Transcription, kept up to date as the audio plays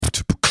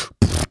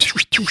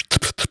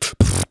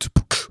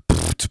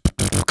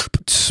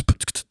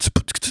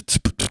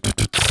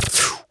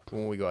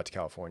When we go out to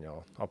California,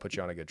 I'll put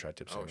you on a good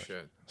tri-tip Oh sandwich.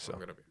 shit! So. I'm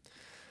gonna be.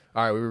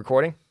 All right, we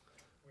recording?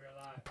 We're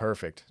live.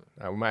 Perfect.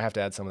 We might have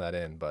to add some of that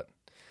in, but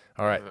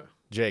all right,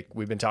 Jake,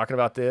 we've been talking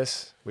about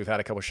this. We've had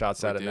a couple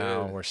shots at it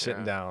now. We're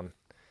sitting down.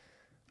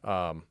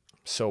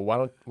 So why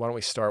don't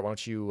we start? Why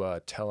don't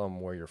you tell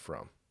them where you're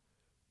from?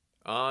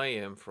 I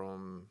am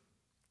from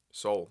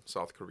Seoul,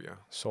 South Korea.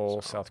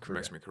 Seoul, South Korea.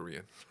 Makes me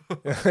Korean.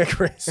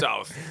 Korea.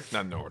 South,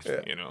 not North.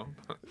 Yeah. You know.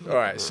 All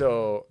right,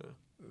 so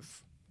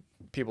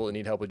people that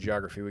need help with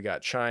geography, we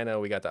got China,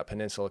 we got that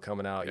peninsula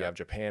coming out. You have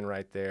Japan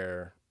right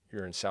there.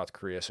 You're in South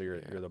Korea, so you're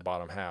the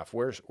bottom half.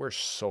 Where's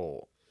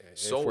Seoul?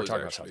 Seoul is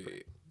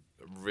actually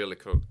really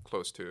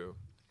close to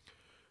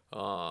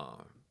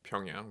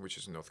Pyongyang, which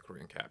is North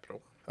Korean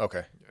capital.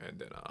 Okay. And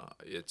then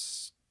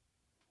it's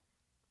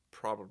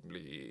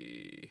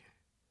probably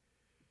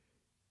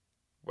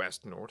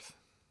west north.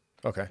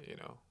 Okay. You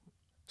know.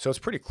 So it's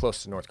pretty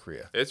close to North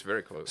Korea. It's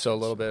very close. So a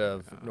little bit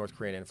of North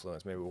Korean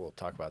influence. Maybe we'll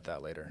talk about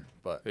that later.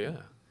 But yeah.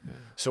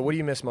 So what do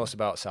you miss most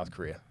about South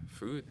Korea?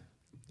 Food.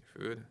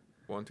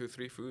 1, 2,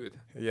 3, food.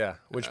 Yeah,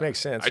 which makes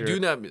sense. I do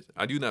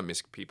not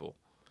miss people,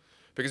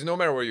 because no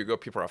matter where you go,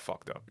 people are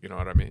fucked up. You know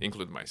what I mean,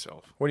 including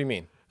myself. What do you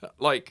mean?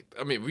 Like,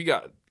 I mean, we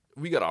got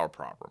our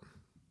problem,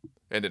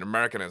 and then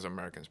American has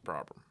American's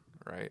problem,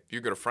 right?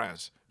 You go to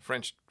French,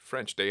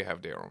 they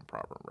have their own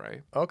problem,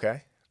 right?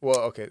 Okay. Well,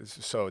 okay.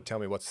 So tell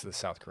me, what's the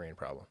South Korean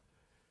problem?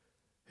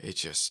 It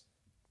just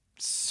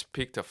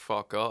speak the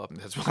fuck up.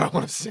 That's what I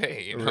want to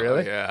say. You know?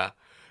 Really? Yeah.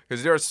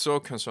 Because they're so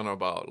concerned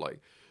about, like,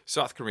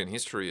 South Korean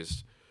history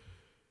is,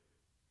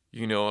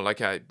 you know,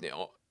 like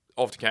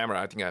off the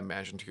camera, I think I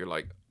mentioned to you,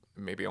 like,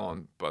 maybe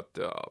on, but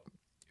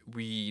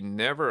we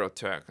never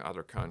attacked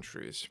other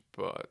countries,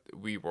 but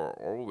we were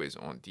always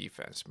on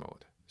defense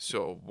mode.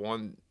 So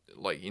one,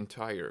 like,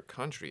 entire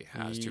country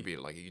has to be,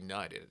 like,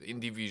 united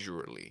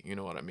individually. You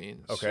know what I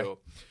mean? Okay. So,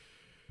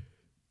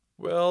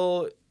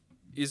 well,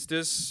 is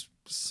this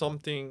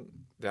something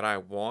that I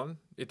want?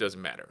 It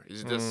doesn't matter.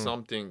 Is this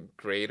something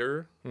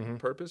greater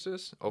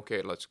purposes?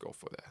 Okay, let's go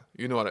for that.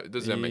 You know what?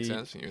 Does that make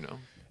sense? You know?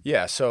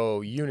 Yeah.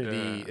 So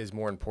unity is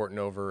more important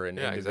over an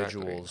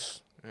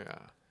individual's. Exactly.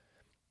 Yeah.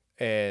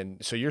 And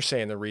so you're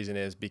saying the reason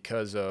is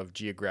because of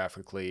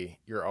geographically,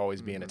 you're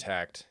always being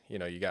attacked. You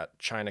know, you got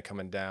China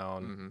coming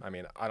down. I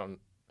mean,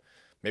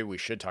 maybe we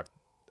should talk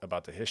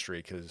about the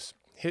history, because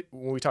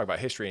when we talk about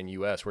history in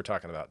U.S., we're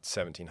talking about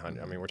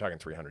 1700. I mean, we're talking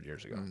 300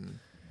 years ago.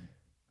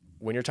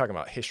 When you're talking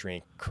about history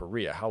in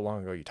Korea, how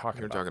long ago are you talking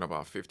You're about? talking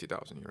about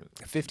 50,000 years.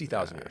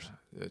 50,000 years.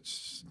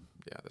 That's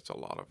a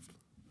lot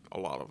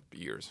of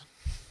years.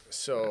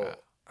 So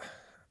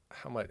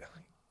how much?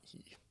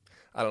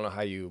 I don't know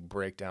how you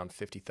break down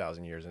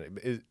 50,000 years.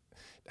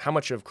 How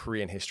much of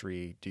Korean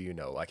history do you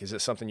know? Like, is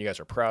it something you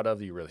guys are proud of,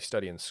 that you really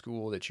study in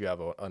school, that you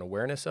have an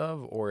awareness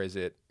of, or is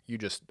it you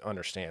just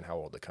understand how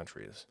old the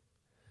country is?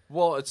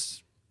 Well,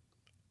 it's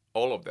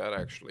all of that,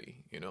 actually.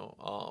 You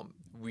know,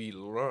 we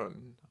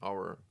learn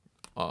our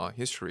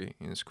history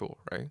in school,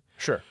 right?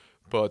 Sure.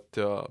 But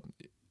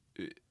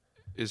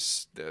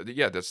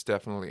that's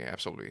definitely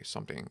absolutely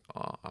something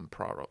I'm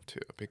proud of too,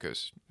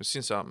 because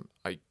since I'm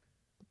a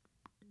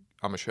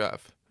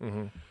chef.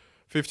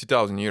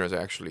 50,000 years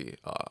actually,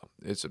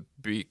 it's a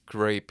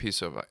great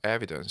piece of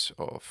evidence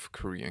of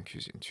Korean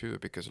cuisine too,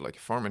 because, like,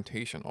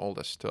 fermentation, all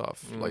that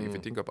stuff. Like, if you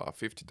think about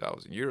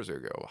 50,000 years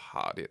ago,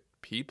 how did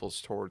people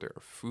store their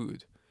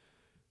food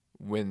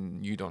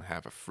when you don't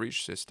have a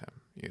fridge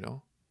system? You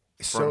know,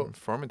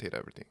 fermentate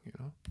everything. You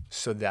know.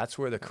 So that's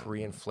where the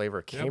Korean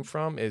flavor came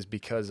from, is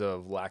because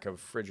of lack of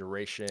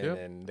refrigeration,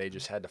 and they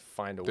just had to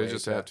find a way. They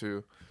just had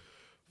to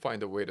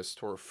find a way to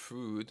store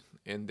food,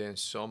 and then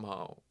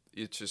somehow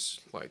it's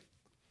just like.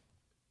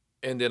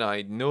 And then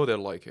I know that,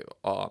 like,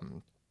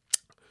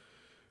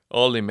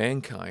 early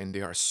mankind, they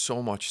are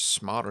so much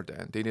smarter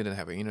than. They didn't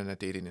have an internet,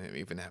 they didn't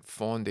even have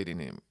phone, they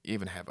didn't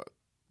even have a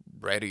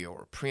radio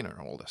or printer,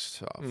 all that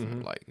stuff.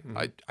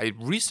 I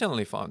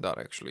recently found out,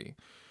 actually,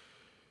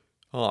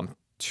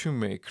 to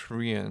make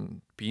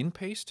Korean bean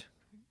paste,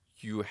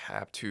 you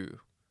have to,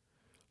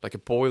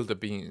 like, boil the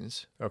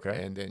beans.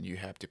 Okay. And then you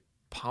have to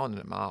pound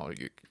them out.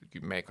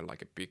 You make,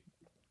 like, a big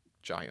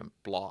giant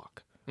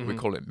block. We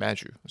call it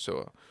maju.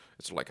 So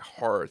it's like a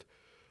hard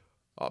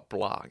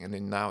block. And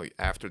then now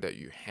after that,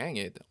 you hang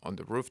it on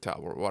the rooftop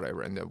or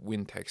whatever, and the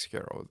wind takes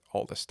care of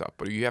all the stuff.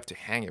 But you have to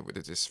hang it with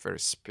this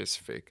very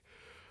specific,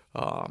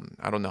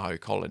 I don't know how you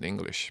call it in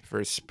English,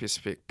 very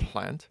specific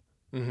plant.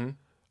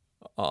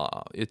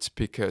 It's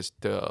because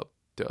the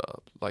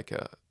like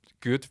a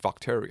good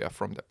bacteria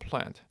from the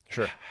plant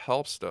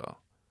helps the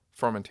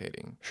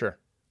fermentating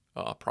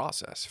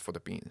process for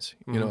the beans.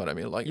 You know what I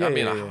mean? Like,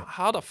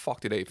 how the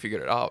fuck did they figure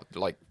it out?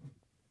 Like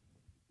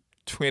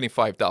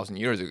 25,000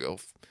 years ago.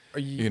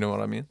 You know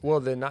what I mean?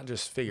 Well, then not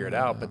just figure it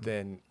out, but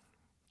then,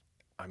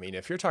 I mean,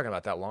 if you're talking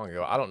about that long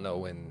ago, I don't know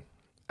when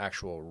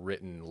actual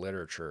written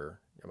literature.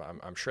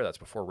 I'm sure that's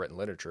before written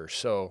literature.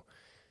 So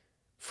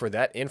for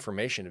that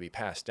information to be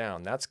passed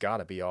down, that's got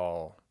to be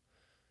all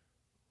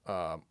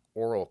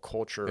oral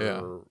culture.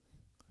 Yeah.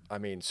 I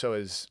mean,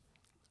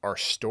 are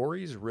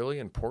stories really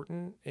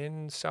important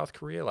in South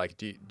Korea? Like,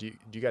 do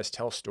you guys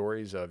tell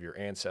stories of your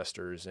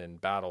ancestors and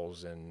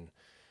battles and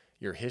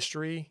your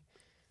history?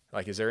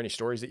 Like, is there any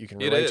stories that you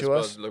can It relate is, to but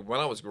us? like when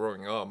I was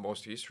growing up,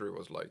 most history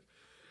was like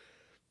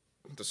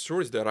the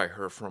stories that I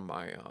heard from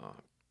my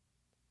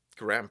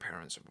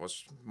grandparents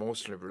was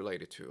mostly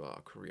related to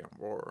Korean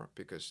War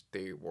because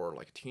they were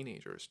like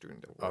teenagers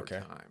during the Okay.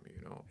 wartime,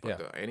 you know. Yeah.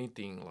 But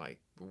anything like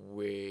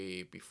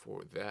way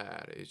before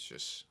that, it's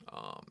just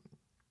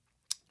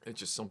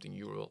something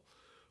you will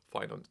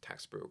find on the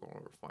textbook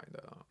or find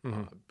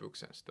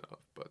books and stuff.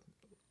 But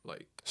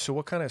like, So,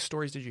 what kind of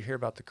stories did you hear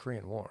about the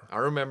Korean War? I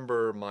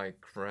remember my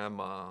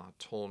grandma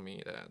told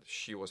me that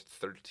she was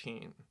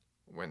 13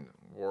 when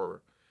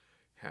war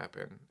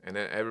happened, and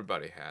then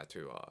everybody had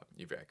to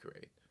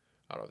evacuate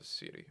out of the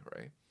city,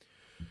 right?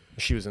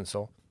 She was in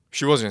Seoul.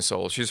 She was in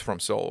Seoul. She's from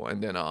Seoul,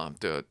 and then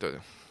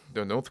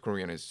the North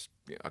Korean is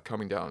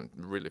coming down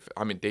really.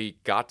 I mean, they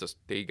got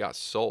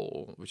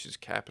Seoul, which is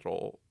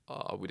capital,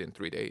 within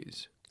 3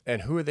 days.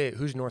 And who are they?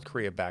 Who's North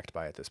Korea backed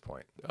by at this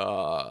point?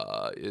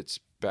 It's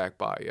backed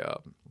by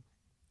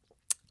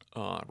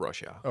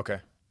Russia. Okay.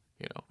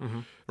 You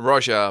know,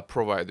 Russia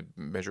provided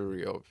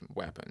majority of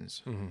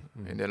weapons,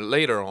 and then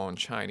later on,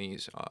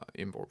 Chinese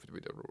involved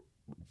with the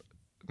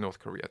North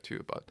Korea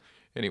too. But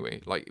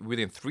anyway, like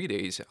within 3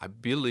 days, I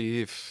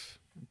believe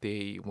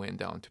they went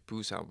down to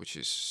Busan, which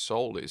is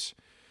Seoul is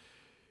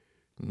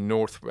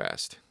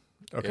northwest,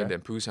 Okay. and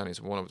then Busan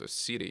is one of the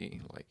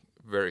city like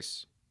very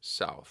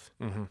south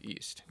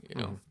east. You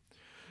know,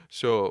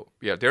 so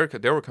yeah,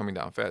 they were coming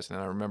down fast, and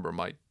I remember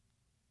my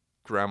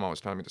grandma was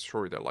telling me the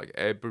story that like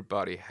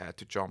everybody had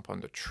to jump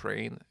on the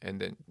train, and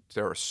then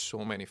there are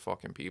so many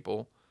fucking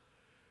people,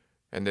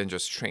 and then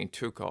just train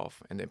took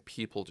off, and then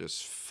people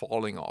just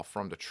falling off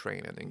from the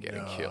train and then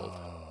getting killed.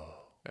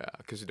 Yeah,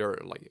 because they're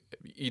like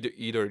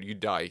either you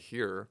die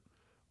here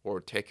or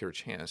take your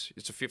chance.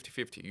 It's a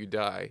 50-50. You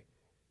die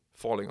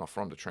falling off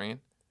from the train,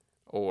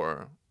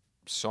 or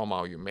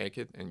somehow you make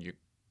it and you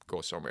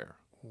go somewhere.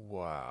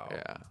 Wow.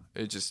 Yeah,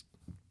 it just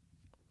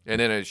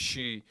and then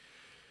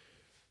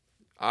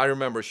I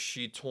remember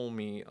she told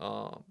me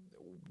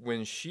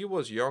when she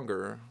was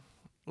younger,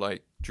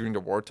 like during the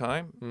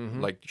wartime,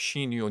 like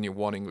she knew only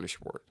one English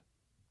word.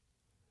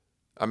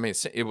 I mean,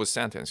 it was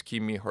sentence,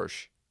 "Give me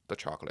Hirsch, the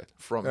chocolate,"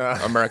 from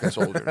American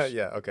soldiers.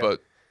 Yeah. Okay.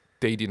 But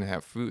they didn't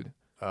have food.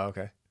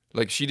 Okay.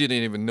 Like she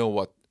didn't even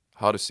know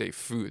how to say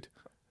food.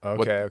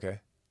 Okay. Okay.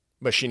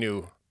 But she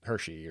knew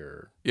Hershey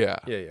or Yeah.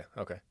 yeah.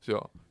 Okay.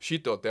 So she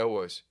thought that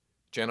was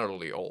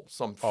generally all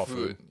All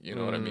food. You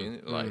know what I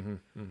mean? Like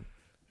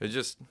it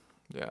just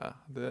yeah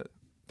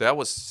that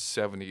was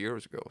 70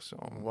 years ago. So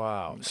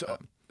Wow.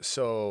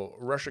 So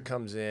Russia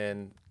comes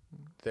in,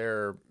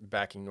 they're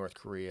backing North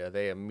Korea.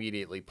 They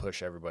immediately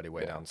push everybody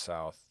way down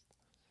south,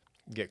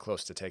 get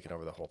close to taking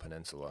over the whole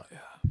peninsula.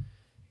 Yeah.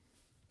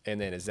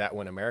 And then is that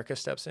when America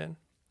steps in?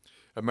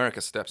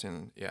 America steps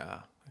in,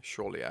 yeah,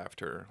 shortly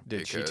after.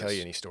 Did she tell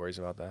you any stories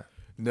about that?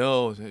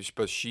 No,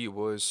 but she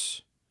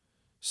was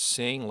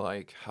saying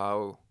like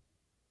how,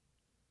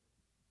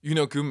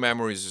 good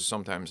memories is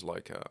sometimes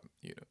like,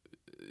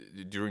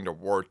 during the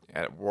war,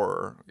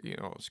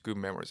 it's good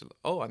memories.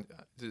 Oh,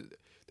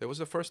 that was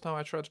the first time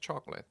I tried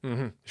chocolate.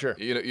 Sure.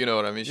 You know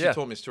what I mean? She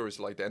told me stories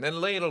like that. And then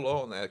later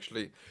on,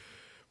 actually,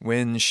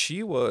 when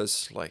she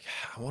was like,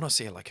 I want to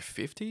say like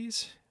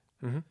 50s,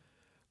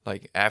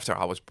 like after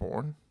I was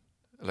born,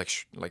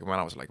 like when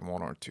I was like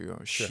 1 or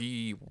 2,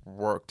 she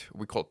worked.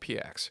 We call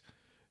PX.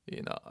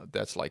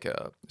 That's like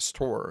a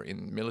store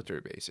in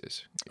military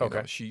bases. You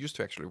know, she used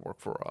to actually work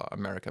for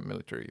American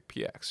military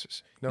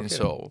PXs. No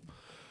kidding.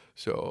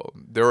 So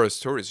there are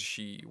stories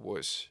she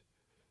was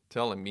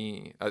telling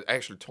me. I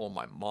actually told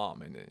my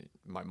mom, and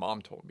my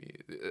mom told me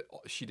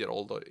she did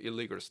all the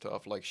illegal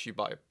stuff. Like she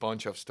buy a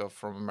bunch of stuff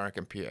from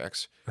American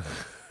PX,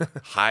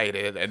 hide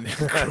it, and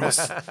then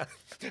cross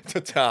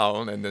the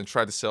town, and then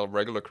try to sell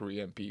regular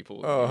Korean people.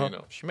 You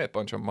know, she made a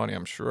bunch of money,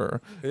 I'm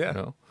sure. Yeah. You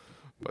know,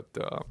 but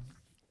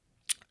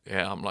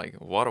yeah, I'm like,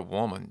 what a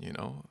woman,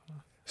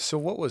 So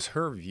what was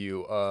her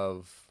view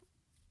of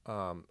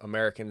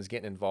Americans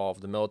getting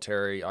involved, the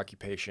military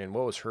occupation?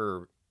 What was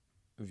her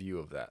view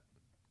of that?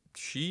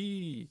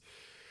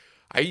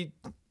 I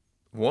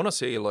want to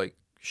say like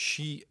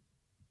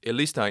at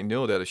least I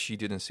know that she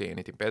didn't say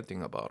anything bad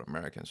thing about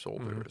American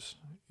soldiers,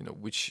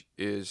 which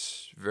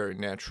is very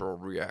natural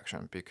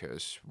reaction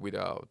because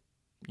without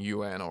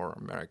UN or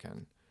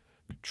American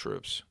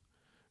troops,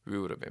 we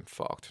would have been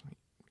fucked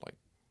like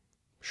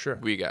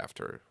week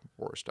after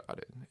war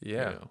started.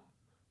 Yeah.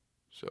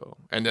 So,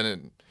 and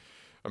then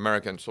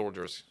American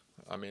soldiers,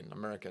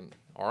 American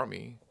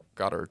army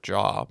got her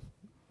job.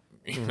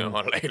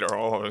 Later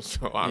on,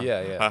 so I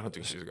don't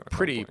think she's gonna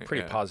pretty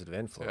complain. positive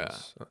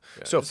influence.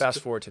 Yeah. So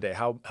fast forward today,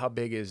 how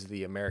big is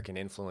the American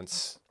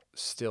influence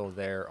still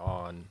there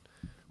on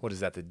what is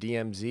that, the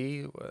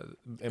DMZ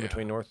in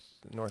between North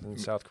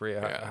and South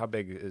Korea? How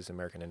big is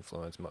American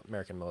influence,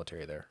 American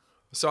military there?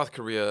 South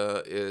Korea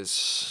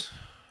is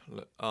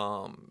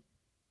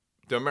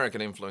The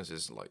American influence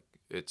is like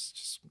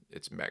it's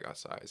mega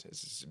size.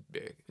 It's just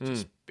big. It's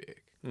just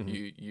big.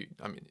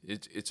 I mean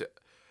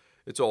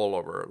it's all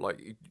over.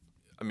 Like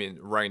I mean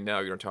right now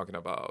you're talking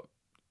about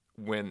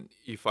when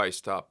if I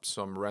stop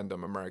some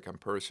random American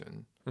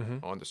person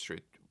on the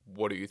street,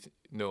 what do you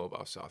know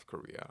about South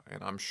Korea?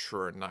 And I'm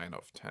sure 9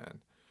 of 10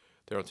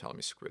 they'll tell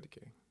me Squid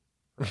Game.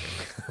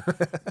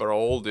 But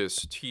all these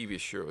TV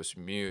shows,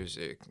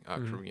 music,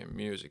 Korean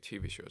music,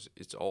 TV shows,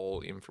 it's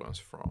all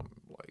influenced from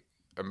like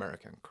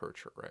American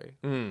culture, right?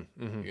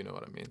 You know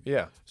what I mean?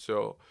 Yeah.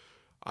 So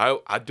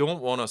I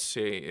don't want to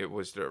say it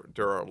was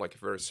there are like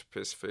very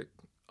specific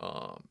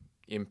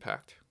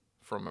impact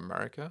from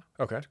America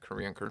Okay. to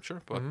Korean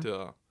culture, but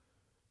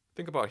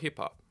think about hip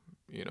hop.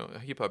 You know,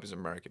 hip hop is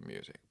American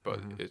music, but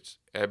it's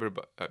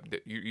everybody.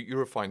 You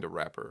will find a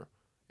rapper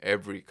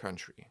every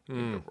country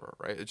in the world,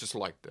 right? It's just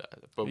like that.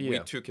 But we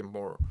Yeah. took it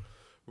more.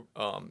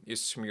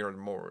 It's smeared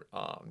more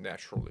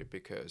naturally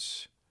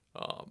because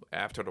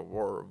after the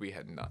war we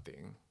had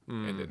nothing,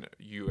 and then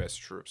U.S.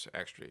 troops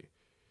actually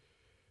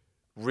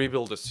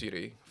rebuild the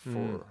city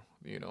for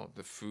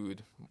the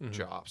food,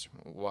 jobs,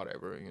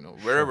 whatever.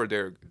 Wherever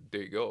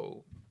they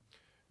go,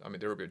 I mean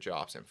there will be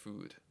jobs and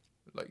food.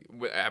 Like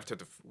after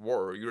the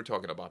war, you're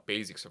talking about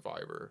basic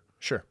survivor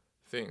Sure.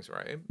 things,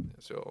 right?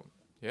 So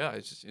yeah,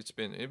 it's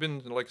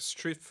been like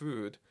street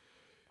food.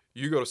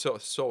 You go to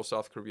Seoul,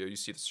 South Korea, you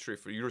see the street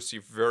food. You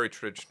receive very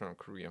traditional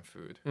Korean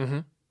food,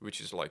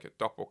 which is like a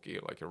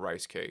tteokbokki, like a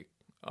rice cake,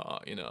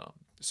 in a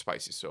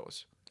spicy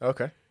sauce,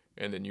 Okay.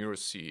 and then you will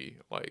see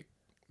like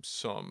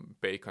some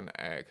bacon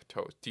egg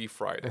toast, deep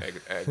fried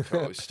egg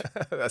toast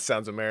That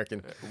sounds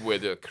American.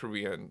 with a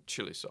Korean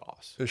chili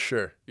sauce.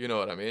 Sure. You know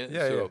what I mean?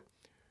 Yeah, So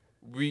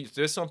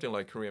there's something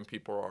like Korean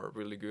people are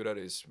really good at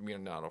is we are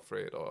not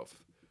afraid of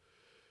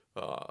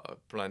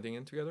blending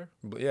in together.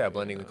 Yeah,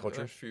 blending the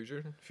cultures.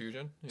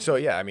 Fusion. So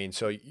yeah, I mean,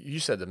 so you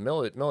said the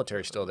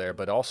military's still there,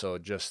 but also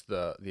just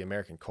the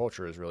American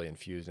culture is really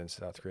infused in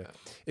South Korea.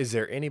 Is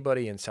there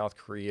anybody in South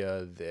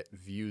Korea that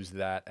views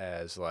that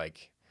as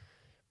like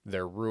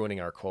they're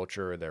ruining our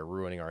culture, they're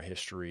ruining our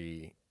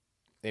history,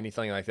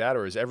 anything like that,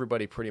 or is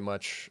everybody pretty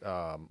much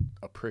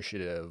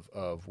appreciative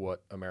of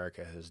what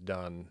America has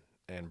done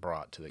and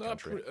brought to the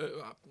country?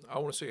 I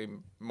want to say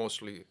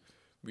mostly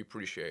we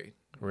appreciate.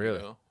 Really?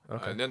 You know?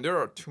 Okay. And then there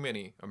are too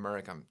many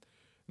American,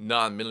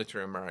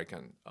 non-military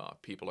American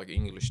people like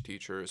English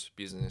teachers,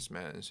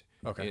 businessmen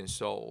Okay. in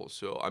Seoul.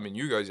 So I mean,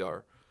 you guys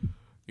are,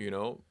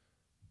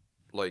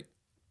 like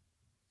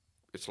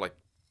it's like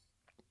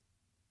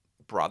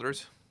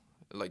brothers.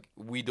 Like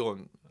we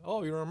don't.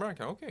 Oh, you're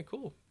American. Okay,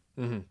 cool.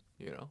 You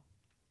know.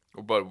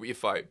 But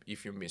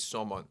if you meet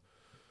someone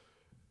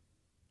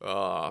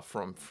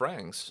from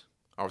France,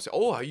 I would say,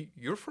 oh,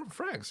 you're from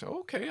France.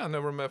 Okay, I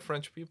never met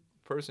French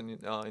person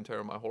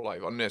entire my whole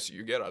life, unless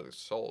you get out of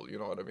Seoul. You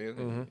know what I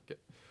mean?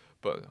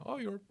 But oh,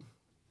 you're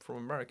from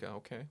America.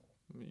 Okay,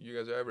 you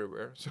guys are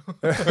everywhere. So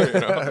you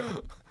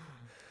know.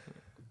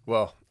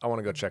 Well, I want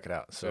to go check it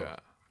out. So Yeah,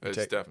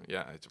 it's definitely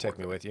it's take worth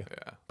me it. with you.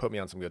 Yeah, Put me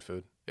on some good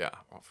food. yeah.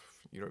 Well,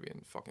 you're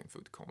in fucking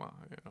food coma.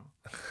 You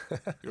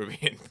know, you're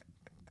being.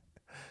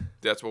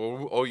 That's what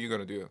all you're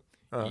gonna do.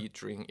 Eat,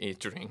 drink, eat,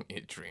 drink,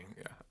 eat, drink.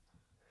 Yeah.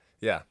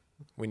 Yeah,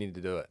 we need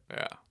to do it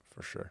Yeah.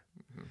 for sure.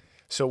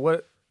 So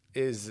what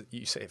is,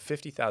 you say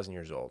 50,000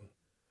 years old?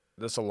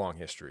 That's a long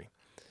history.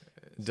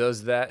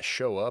 Does that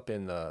show up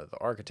in the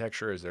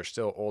architecture? Is there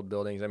still old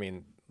buildings? I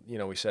mean,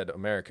 we said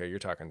America, you're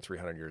talking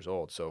 300 years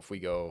old. So if we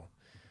go,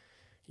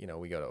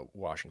 we go to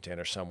Washington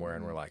or somewhere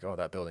and we're like, oh,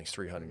 that building's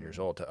 300 years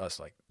old, to us,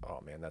 like, oh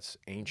man, that's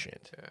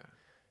ancient. Yeah.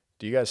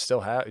 Do you guys do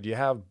you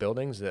have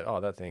buildings that, oh,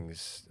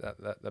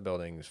 that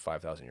building's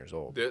 5,000 years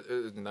old?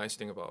 The nice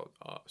thing about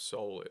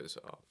Seoul is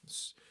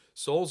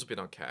Seoul's been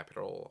a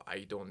capital. I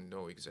don't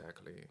know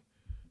exactly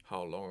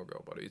how long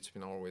ago, but it's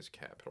been always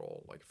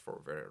capital like for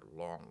a very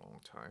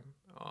long time.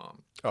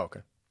 Oh,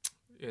 okay.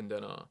 And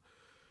then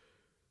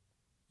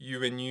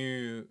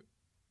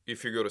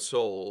if you go to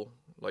Seoul,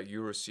 like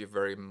you will see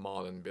very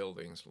modern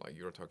buildings, like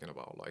you're talking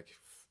about like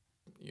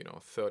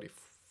 30,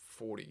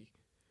 40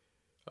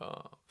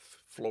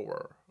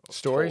 floor of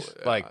Stories?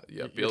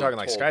 You're talking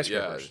like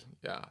skyscrapers?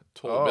 Yeah,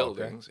 tall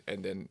buildings. Okay.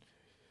 And then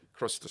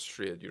across the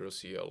street you'll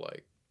see a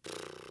like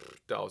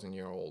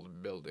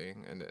 1,000-year-old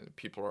building, and then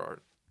people are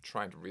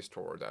trying to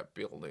restore that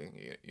building.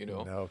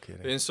 No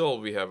kidding. In Seoul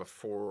we have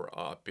four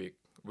big,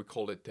 we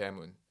call it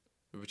daemun,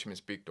 which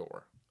means big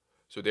door.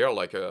 So they are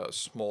like a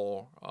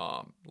small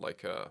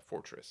like a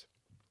fortress.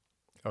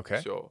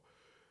 Okay. So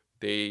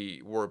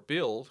they were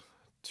built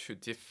to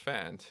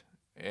defend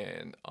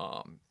and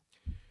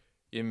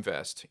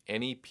invest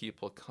any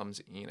people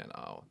comes in and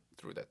out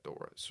through that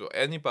door. So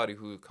anybody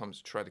who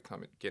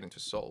get into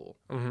Seoul,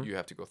 you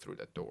have to go through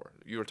that door.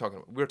 We're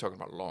talking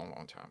about a long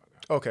time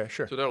ago. Okay,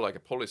 sure. So they're like a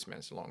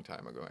policeman's a long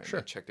time ago, and Sure.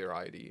 they check their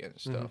ID and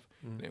stuff.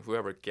 And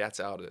whoever gets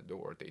out of the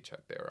door, they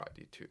check their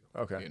ID too.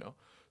 Okay.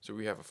 So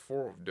we have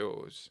four of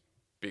those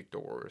big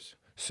doors.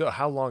 So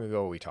how long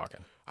ago are we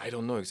talking? I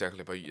don't know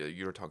exactly, but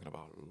you're talking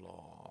about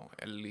long,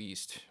 at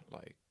least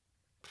like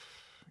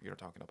you're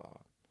talking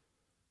about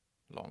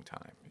a long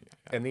time.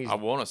 Yeah. And these I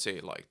want to say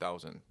like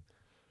 1,000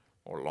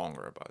 or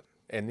longer, but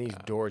and these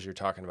doors you're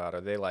talking about,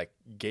 are they like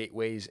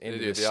gateways into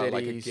the they are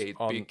like a cities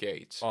big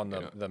gates on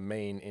the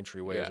main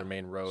entryways or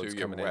main So roads you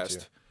get coming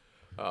into?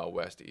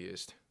 west,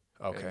 east,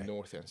 Okay. and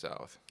north and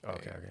south.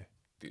 Okay.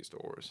 These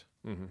doors,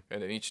 Mm-hmm.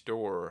 and then each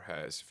door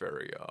has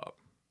very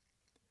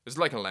it's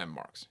like a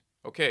landmarks.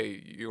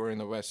 Okay, you're in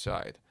the west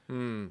side.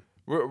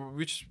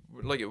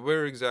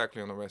 Where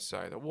exactly on the west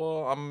side?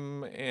 Well,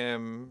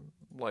 am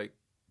like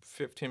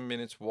 15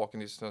 minutes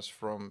walking distance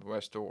from the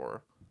west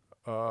door.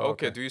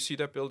 Okay, do you see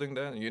that building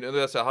then? You know,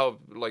 that's how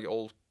like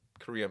old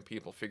Korean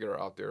people figure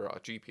out their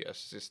GPS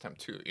system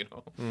too, you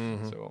know.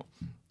 Mm-hmm. So,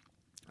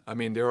 I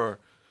mean, there are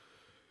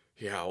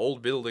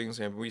old buildings,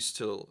 and we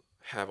still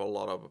have a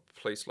lot of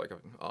place like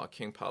a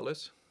King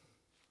Palace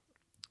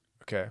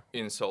Okay.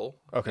 in Seoul,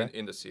 Okay.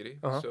 in the city.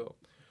 Uh-huh. So,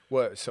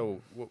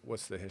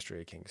 What's the history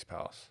of King's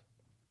Palace?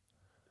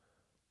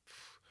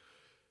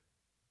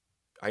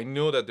 I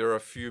know that there are a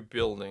few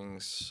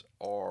buildings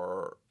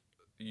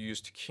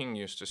King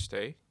used to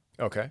stay,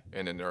 Okay.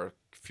 and then there are a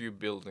few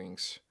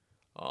buildings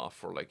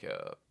for like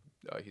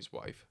his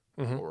wife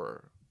Mm-hmm.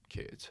 or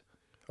kids,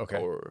 Okay.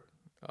 or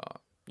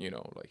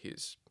like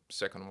his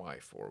second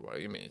wife or what.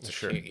 I mean, it's a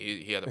Sure. king.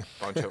 He had a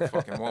bunch of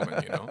fucking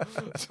women, you know.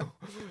 So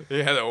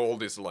he had all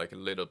these like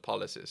little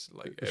palaces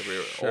like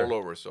Sure. all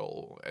over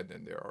Seoul, and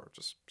then there are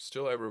just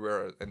still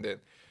everywhere, and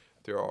then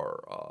there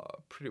are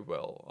pretty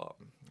well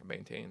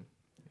maintained.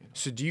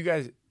 So do you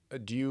guys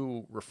do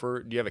you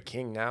have a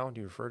king now? Do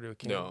you refer to a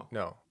king?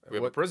 No. We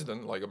have a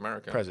president like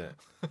America. President?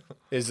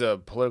 Is the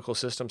political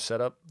system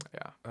set up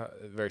Yeah.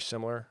 very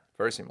similar?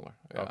 Very similar.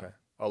 Yeah. Okay.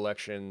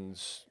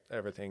 Elections,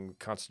 everything,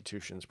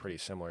 constitution's pretty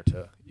similar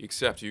to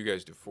Except you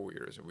guys do 4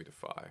 years and we do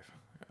 5.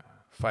 Yeah.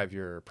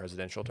 5-year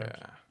presidential terms.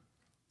 Yeah.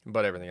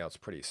 But everything else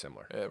pretty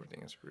similar.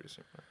 Everything is pretty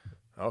similar.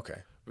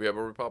 Okay. We have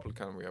a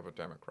Republican, we have a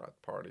Democrat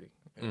party,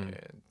 and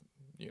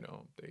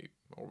they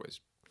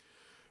always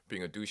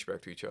being a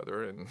douchebag to each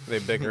other, and they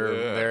bicker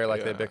there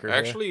like they bicker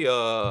Actually,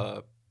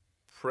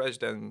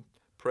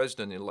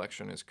 president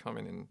election is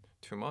coming in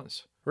 2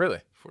 months.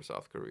 Really? For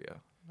South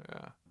Korea.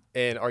 Yeah.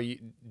 And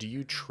do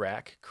you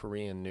track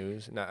Korean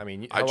news? No, I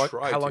mean, how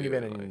long you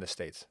been in the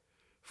States?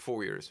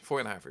 4 years,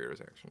 4.5 years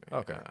actually.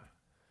 Okay.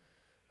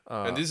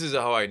 And this is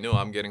how I know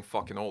I'm getting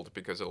fucking old,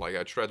 because like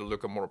I try to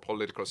look at more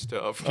political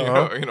stuff. You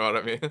know what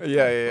I mean?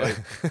 Yeah.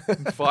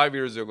 Like 5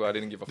 years ago, I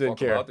didn't give a fuck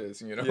care about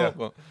this. You know? Yeah.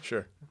 Well,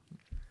 sure.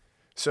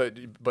 So,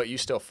 but you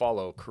still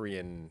follow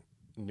Korean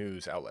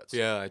news outlets?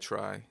 Yeah, I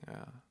try.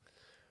 Yeah.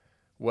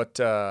 What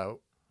do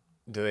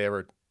they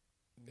ever?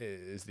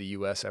 Is the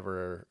U.S.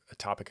 ever a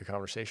topic of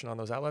conversation on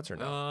those outlets or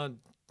no?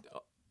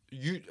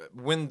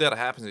 When that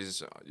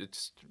happens,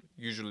 it's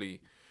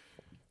usually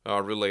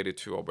related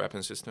to a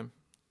weapon system.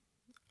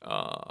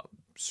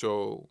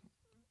 So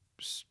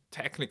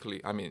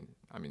technically, I mean,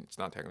 it's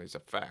not technically, it's a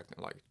fact.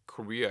 Like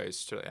Korea is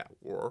still at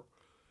war.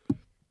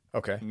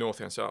 Okay.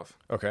 North and South.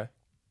 Okay.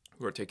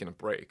 We're taking a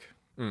break.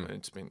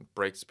 It's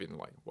been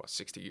like what,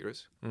 60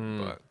 years.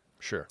 But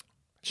sure.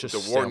 It's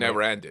just the war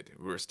never ended.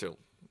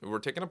 We're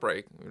taking a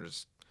break.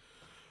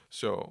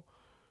 So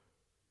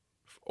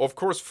of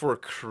course for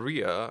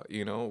Korea,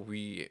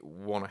 we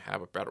want to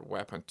have a better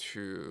weapon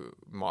to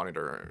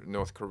monitor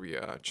North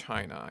Korea,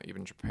 China,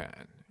 even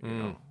Japan. You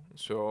know,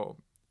 so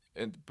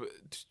but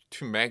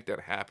to make that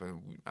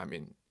happen, I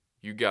mean,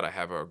 you gotta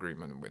have an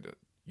agreement with the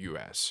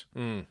U.S.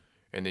 And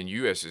then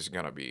U.S. is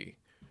gonna be,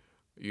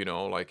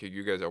 like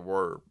you guys are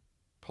world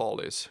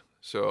police,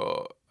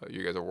 so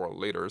you guys are world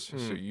leaders,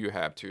 so you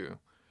have to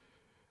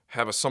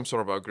have some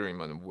sort of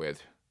agreement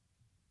with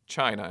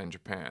China and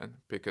Japan,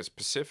 because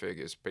Pacific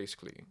is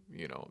basically,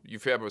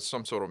 if you have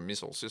some sort of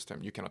missile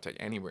system, you cannot take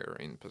anywhere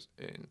in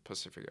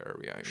Pacific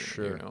area.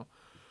 Sure.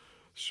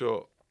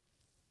 So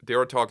they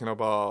are talking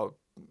about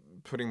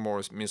putting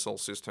more missile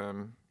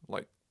system,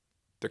 like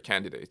the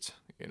candidates,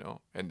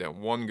 and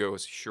then one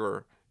goes,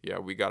 sure, yeah,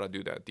 we gotta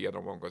do that. The other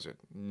one goes,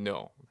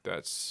 no,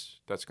 that's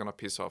gonna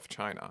piss off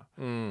China.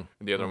 And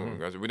the other one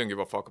goes, we don't give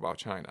a fuck about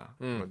China.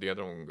 The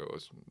other one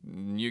goes,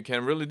 you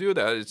can't really do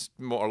that. It's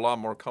a lot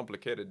more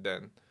complicated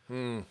than,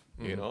 you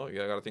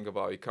gotta think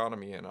about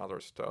economy and other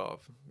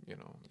stuff.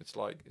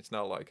 It's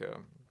not like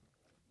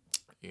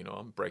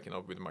I'm breaking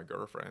up with my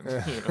girlfriend.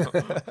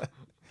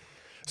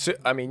 So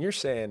I mean, you're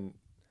saying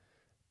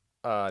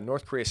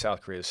North Korea,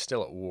 South Korea is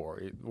still at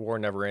war. War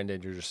never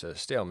ended. You're just at a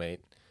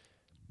stalemate.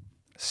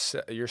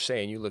 So you're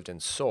saying you lived in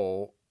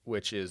Seoul,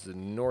 which is the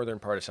northern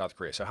part of South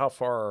Korea. So how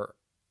far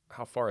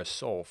is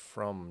Seoul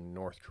from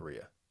North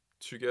Korea?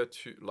 To get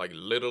to like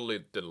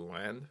literally the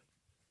land,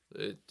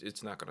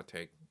 it's not gonna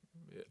take.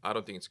 I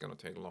don't think it's gonna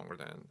take longer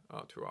than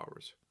 2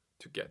 hours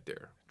to get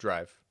there.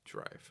 Drive.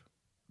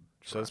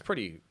 So it's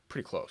pretty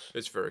close.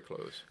 It's very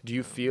close. Do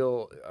you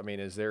feel? I mean,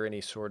 is there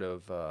any sort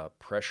of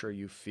pressure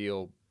you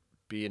feel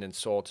being in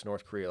Seoul to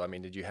North Korea? I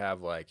mean, did you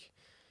have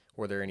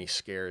were there any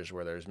scares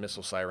where there's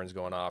missile sirens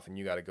going off and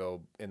you got to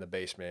go in the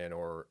basement,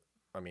 or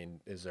I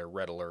mean, is there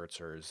red alerts,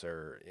 or is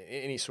there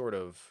any sort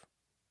of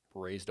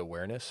raised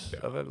awareness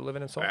of it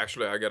living in Seoul?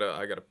 Actually, I got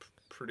a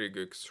pretty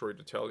good story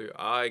to tell you.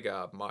 I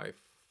got my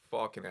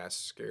fucking ass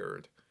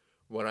scared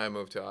when I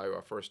moved to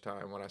Iowa first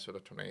time when I saw the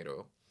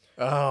tornado.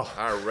 Oh.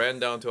 I ran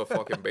down to a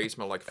fucking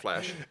basement like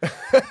Flash.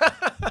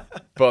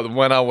 But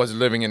when I was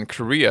living in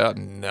Korea,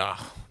 no,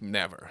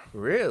 never.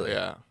 Really?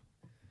 Yeah.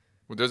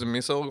 Well, there's a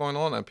missile going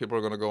on and people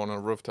are going to go on a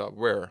rooftop.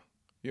 Where?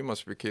 You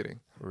must be kidding.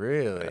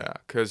 Really? Yeah,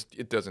 because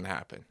it doesn't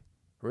happen.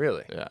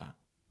 Really? Yeah.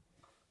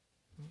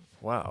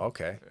 Wow,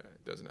 okay. Yeah,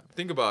 it doesn't happen.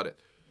 Think about it.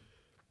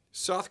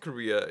 South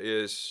Korea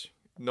is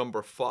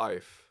number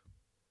 5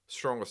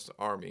 strongest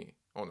army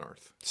on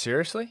earth.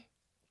 Seriously?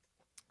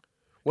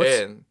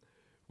 And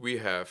we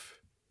have,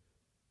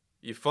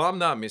 if I'm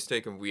not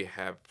mistaken, we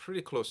have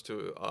pretty close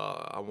to,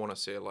 I want to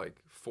say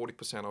like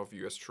 40% of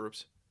U.S.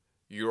 troops,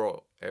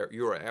 Euro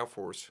Air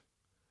Force,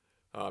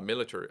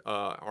 military,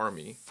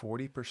 army,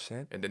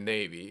 40%? and the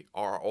Navy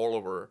are all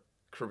over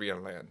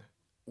Korean land.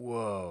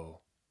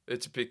 Whoa.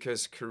 It's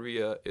because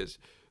Korea is,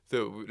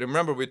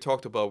 remember we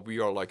talked about we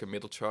are like a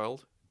middle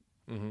child?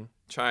 Mm-hmm.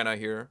 China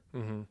here,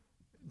 Mm-hmm.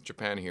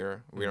 Japan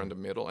here, we're in the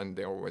middle and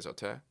they always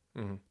attack.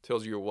 Mm-hmm.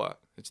 Tells you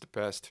what? It's the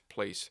best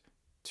place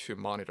to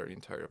monitor the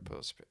entire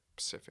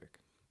Pacific.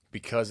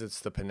 Because it's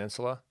the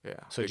peninsula? Yeah.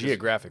 So because,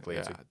 geographically,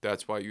 it's a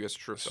that's why U.S.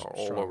 troops are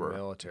all strong over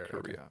military,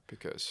 Korea. okay.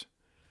 Because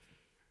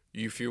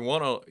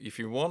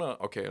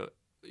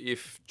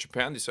if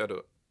Japan decide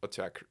to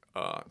attack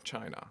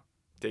China,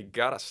 they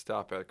gotta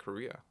stop at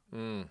Korea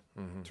to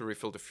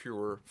refill the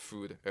fuel,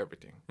 food,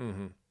 everything.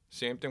 Mm-hmm.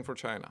 Same thing for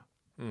China.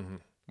 Mm-hmm.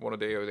 One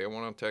day they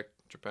want to attack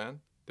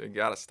Japan, they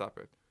gotta stop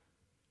it.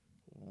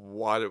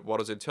 What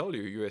does it tell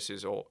you?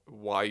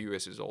 Why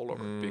U.S. is all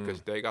over?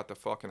 Because they got the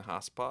fucking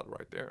hot spot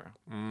right there.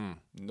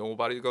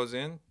 Nobody comes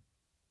in,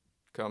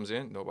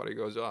 nobody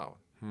goes out.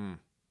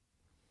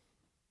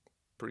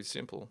 Pretty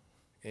simple.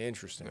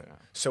 Interesting. Yeah.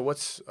 So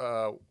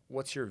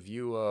what's your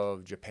view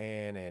of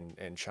Japan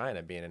and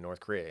China being in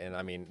North Korea? And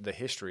I mean the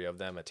history of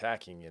them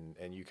attacking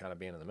and you kind of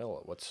being in the middle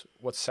of it.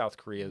 What's South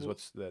Korea's?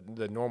 What's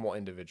the normal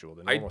individual,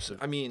 the normal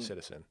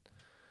citizen?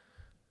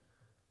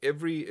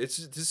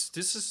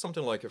 This is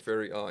something like a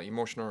very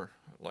emotional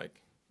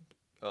like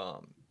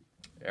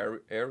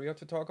area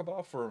to talk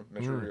about for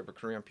majority of the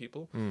Korean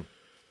people.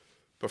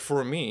 But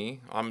for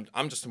me, I'm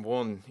just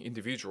one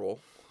individual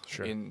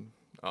in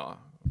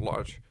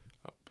large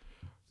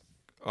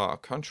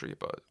country,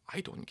 but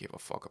I don't give a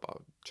fuck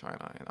about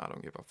China and I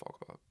don't give a fuck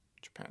about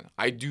Japan.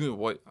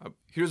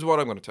 Here's what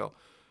I'm gonna tell.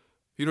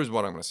 Here's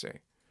what I'm gonna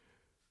say.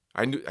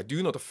 I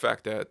do know the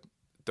fact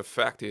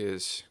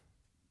is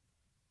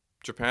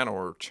Japan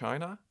or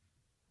China,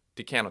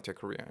 they cannot take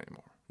Korea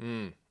anymore.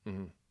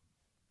 Mm-hmm.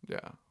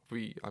 Yeah,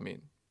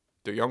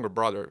 the younger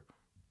brother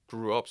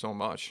grew up so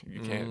much, you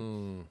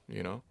can't,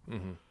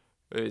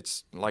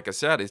 It's, like I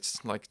said,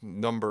 it's like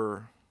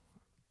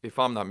if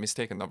I'm not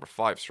mistaken, number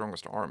 5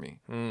 strongest army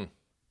on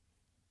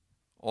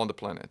the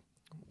planet.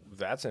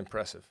 That's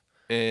impressive.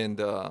 And,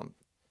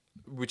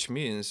 which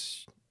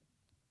means,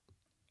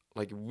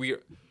 like,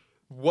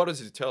 what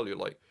does it tell you?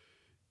 Like,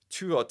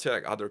 to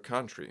attack other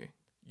country,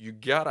 you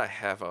gotta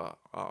have a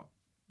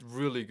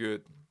really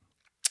good,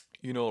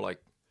 like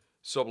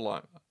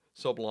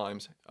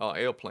sublimes,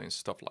 airplanes,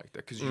 stuff like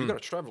that. Because you gotta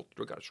travel.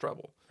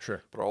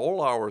 Sure. But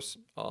all ours,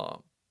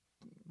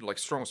 like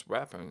strongest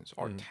weapons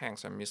are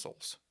tanks and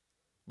missiles,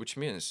 which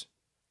means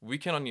we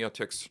can only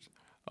attack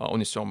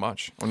only so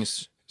much, only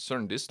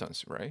certain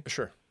distance, right?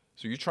 Sure.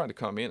 So you try to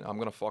come in, I'm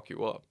gonna fuck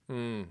you up.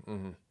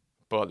 Mm-hmm.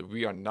 But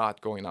we are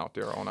not going out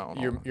there on our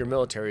own. Your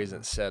military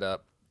isn't set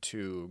up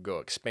to go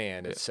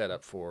expand. It's set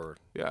up for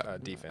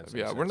defense.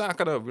 Yeah, we're not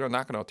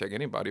gonna attack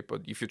anybody.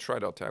 But if you try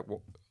to attack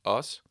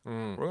us,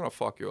 we're gonna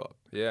fuck you up.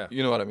 Yeah.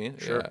 You know what I mean?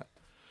 Sure. Yeah.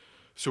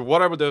 So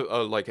whatever the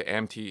like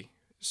empty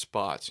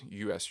spots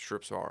U.S.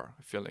 troops are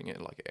filling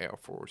in, like Air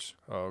Force.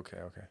 Oh, okay.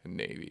 And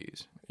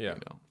Navies. Yeah.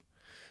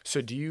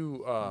 So do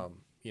you,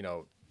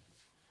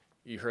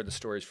 you heard the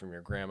stories from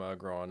your grandma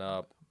growing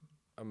up.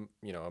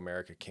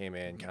 America came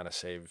in, kind of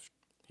saved,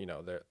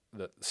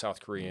 the South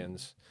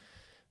Koreans.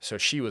 So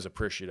she was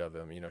appreciative of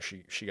them.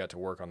 She got to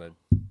work on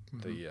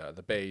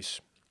the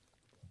base.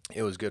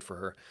 It was good for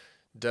her.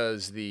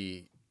 Does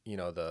the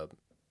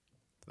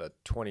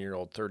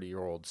 20-year-old,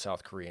 30-year-old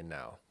South Korean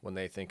now, when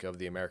they think of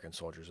the American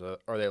soldiers,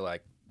 are they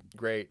like,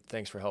 great,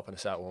 thanks for helping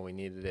us out when we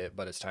needed it,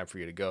 but it's time for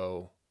you to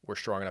go. We're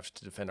strong enough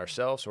to defend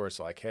ourselves, or it's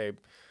like, hey,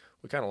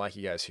 we kind of like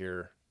you guys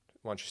here.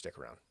 Why don't you stick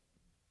around?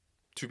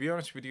 To be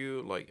honest with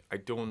you, like, I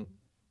don't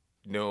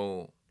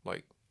know,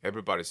 like,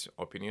 everybody's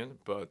opinion,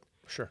 but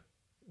sure,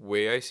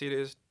 way I see it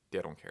is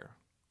they don't care.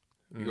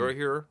 You're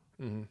here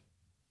to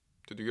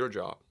do your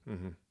job.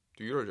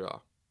 Do your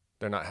job.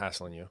 They're not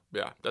hassling you.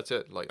 Yeah, that's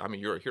it. Like,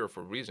 you're here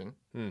for a reason.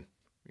 You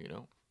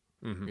know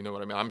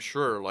what I mean? I'm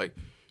sure, like,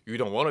 you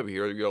don't want to be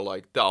here. You're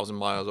like 1,000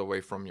 miles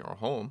away from your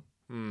home,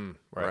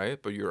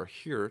 right? But you're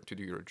here to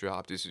do your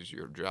job. This is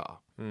your job.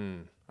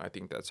 I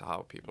think that's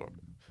how people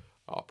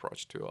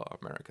approach to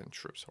American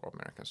troops or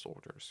American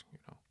soldiers.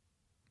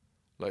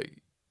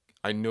 Like,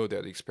 I know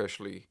that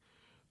especially,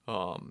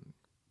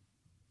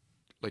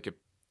 like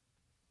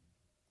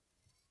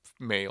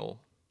male.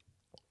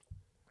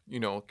 You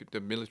know, the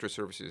military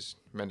service is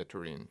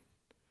mandatory in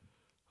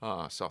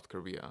South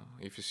Korea.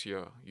 If you see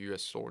a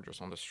U.S.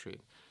 soldiers on the street,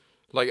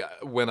 like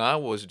when I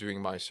was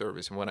doing my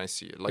service, and when I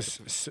see it, like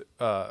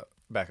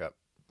back up.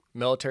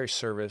 Military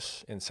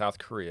service in South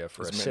Korea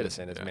for a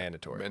citizen is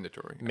mandatory.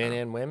 Mandatory. Men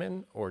and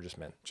women, or just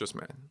men? Just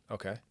men.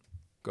 Okay,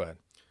 go ahead.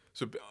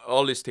 So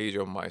early stage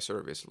of my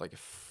service, like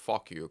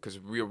fuck you, because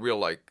we're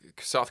like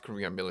South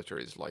Korean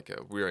military is like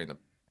we're in a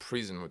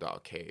prison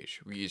without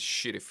cage. We eat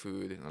shitty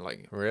food and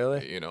like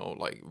really, you know,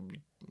 like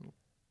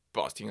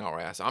busting our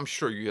ass. I'm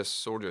sure U.S.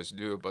 soldiers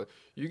do, but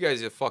you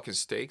guys eat fucking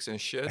steaks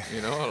and shit,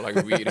 you know,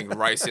 like we eating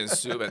rice and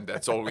soup and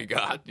that's all we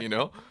got, you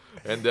know,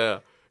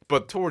 and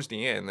but towards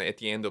the end, at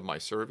the end of my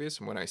service,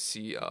 when I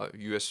see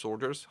U.S.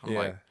 soldiers, I'm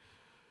like,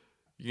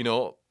 you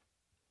know.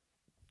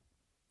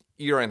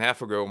 Year and a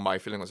half ago, my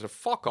feeling was,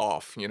 fuck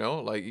off, you know?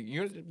 Like,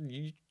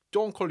 you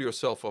don't call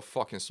yourself a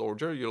fucking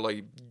soldier. You're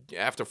like,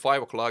 after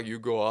 5 o'clock, you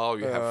go out,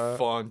 you have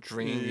fun,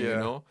 drink, you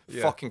know?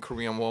 Fucking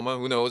Korean woman,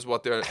 who knows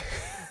what they're...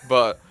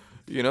 But,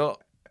 you know,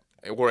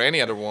 or any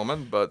other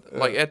woman. But,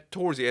 like,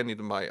 towards the end of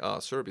my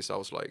service, I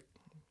was like,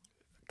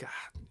 God,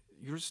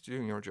 you're just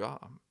doing your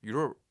job.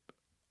 You're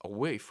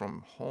away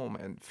from home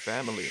and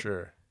family.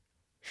 Sure.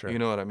 You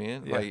know what I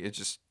mean? Yeah. Like, it's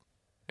just...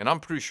 And I'm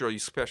pretty sure,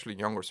 especially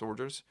younger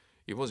soldiers...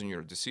 It wasn't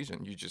your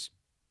decision. You just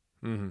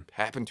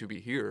happened to be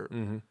here,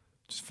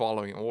 just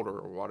following order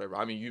or whatever.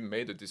 I mean, you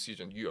made the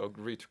decision. You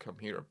agreed to come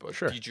here, but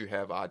did you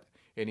have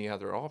any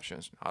other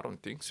options? I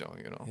don't think so.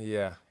 You know.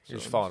 Yeah, you're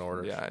just following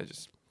orders. Yeah, I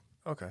just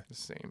the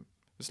same.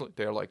 It's like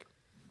they're like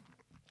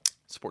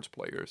sports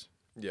players.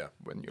 Yeah.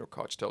 When your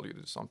coach tells you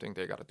to do something,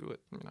 they got to do it.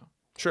 You know.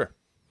 Sure.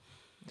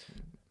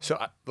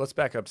 So let's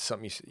back up to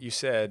something you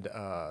said.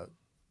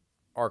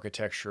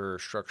 Architecture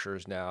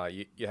structures now,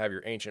 you have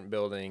your ancient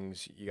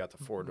buildings, you got the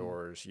four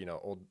doors, you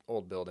know,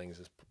 old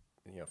buildings,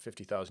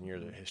 50,000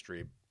 years of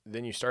history.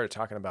 Then you started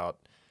talking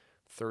about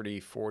 30,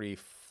 40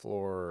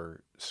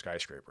 floor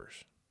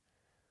skyscrapers.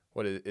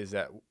 What is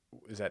that?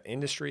 Is that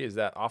industry? Is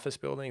that office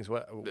buildings?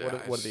 What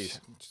are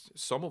these?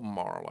 Some of them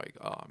are like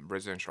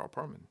residential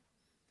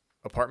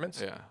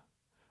apartments. Yeah.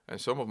 And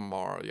some of them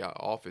are,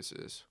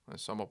 offices. And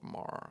some of them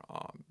are,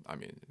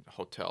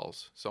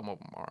 hotels. Some of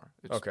them are.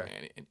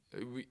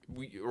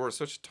 We're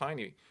such a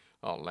tiny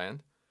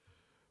land.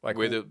 Like,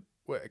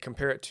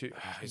 compare it to...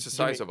 It's the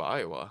size of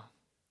Iowa.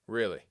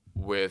 Really?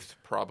 With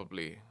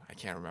probably, I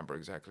can't remember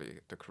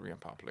exactly the Korean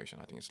population.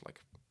 I think it's like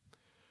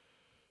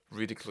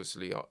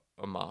ridiculously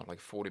amount, like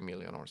 40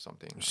 million or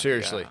something.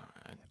 Seriously?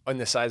 Yeah. On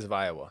the size of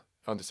Iowa?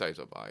 On the size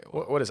of Iowa.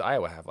 What does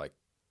Iowa have, like?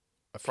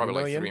 Probably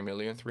million? Like 3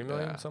 million. 3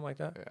 million, something like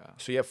that? Yeah.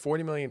 So you have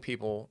 40 million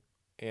people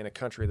in a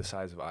country the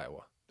size of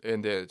Iowa.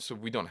 And so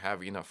we don't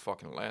have enough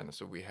fucking land,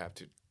 so we have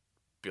to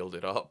build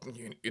it up.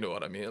 You know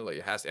what I mean?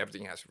 Like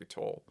everything has to be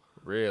tall.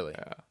 Really?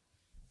 Yeah.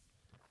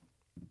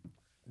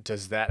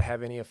 Does that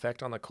have any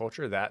effect on the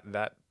culture?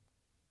 That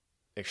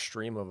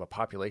extreme of a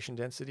population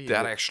density?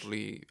 That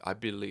actually, I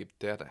believe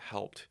that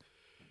helped.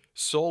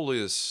 Seoul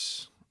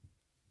is...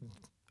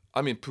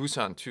 I mean,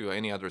 Busan too,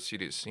 any other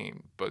city is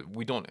same, but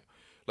we don't...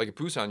 Like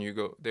Busan, you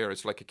go there,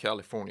 it's like a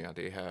California.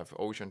 They have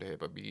ocean, they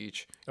have a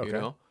beach, you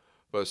know?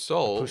 But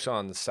Seoul...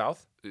 Busan, the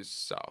south? Is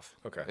south.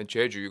 Okay. And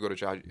Jeju, you go to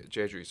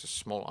Jeju, it's a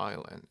small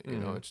island, you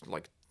know? It's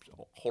like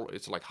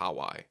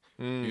Hawaii.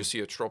 You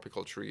see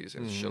tropical trees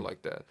and shit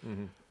like that.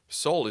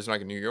 Seoul is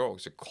like New York.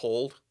 It's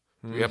cold.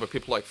 We have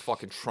people like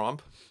fucking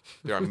Trump.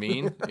 They are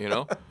mean, you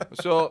know?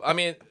 So, I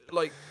mean,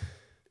 like,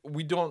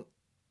 we don't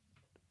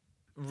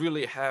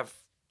really have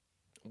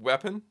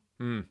weapon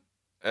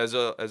as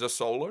a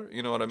solar,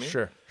 you know what I mean?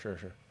 Sure.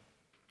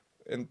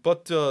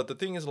 But the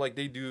thing is, like,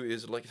 they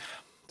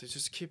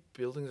just keep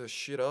building the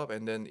shit up,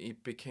 and then it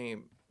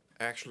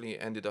actually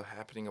ended up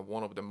happening in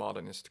one of the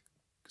modernist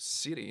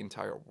city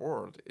entire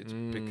world. It's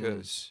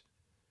because,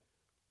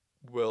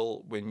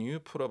 well, when you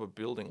put up a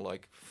building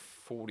like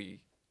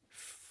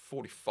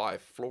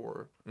 45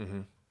 floor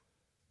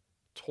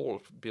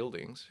tall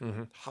buildings,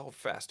 how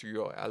fast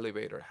your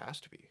elevator has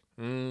to be.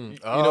 You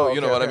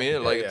know what I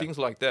mean? Like things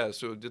like that.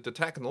 So the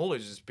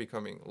technology is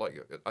becoming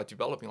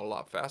developing a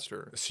lot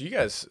faster. So you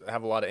guys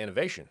have a lot of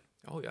innovation.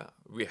 Oh yeah,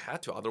 we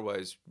had to.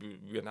 Otherwise,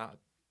 we're not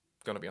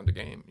gonna be on the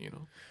game. You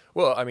know.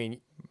 Well, I mean,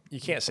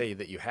 you can't say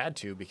that you had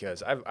to,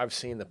 because I've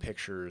seen the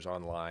pictures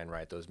online,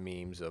 right? Those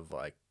memes of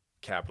like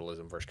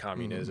capitalism versus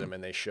communism,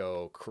 and they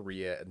show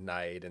Korea at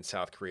night and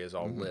South Korea is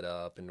all lit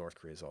up and North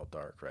Korea is all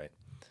dark, right?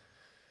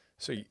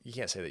 So you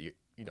can't say that you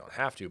don't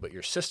have to, but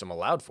your system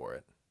allowed for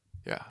it.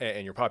 Yeah.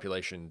 And your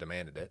population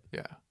demanded it.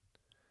 Yeah.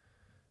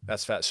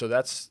 That's fast. So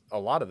that's a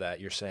lot of that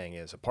you're saying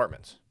is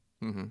apartments.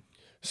 Mm-hmm.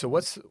 So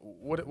what's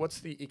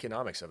the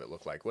economics of it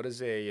look like? What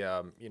is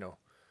a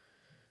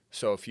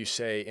so if you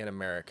say in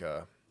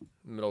America,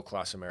 middle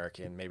class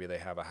American, maybe they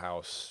have a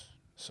house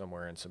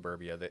somewhere in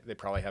suburbia. They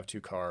probably have 2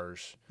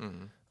 cars. They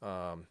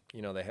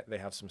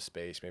have some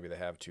space. Maybe they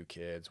have 2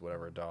 kids,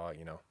 whatever, a dog.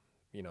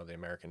 The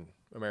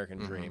American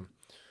dream.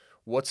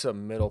 What's a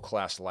middle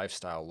class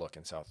lifestyle look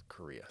in South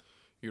Korea?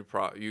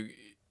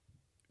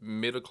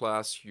 middle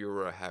class, you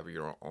have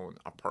your own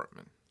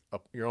apartment.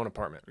 Your own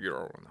apartment. Your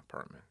own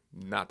apartment,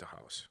 not the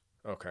house.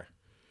 Okay.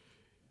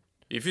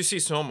 If you see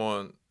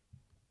someone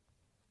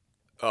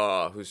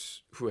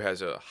who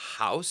has a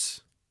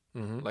house,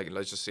 like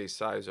let's just say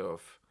size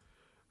of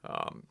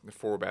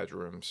 4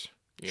 bedrooms,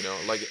 you know,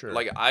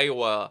 like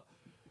Iowa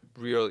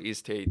real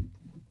estate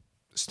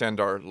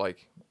standard,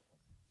 like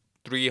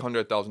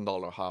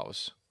 $300,000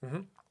 house.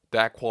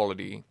 That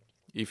quality,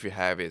 if you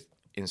have it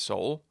in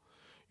Seoul,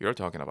 you're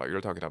talking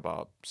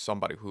about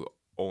somebody who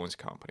owns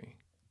company.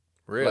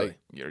 Really? Like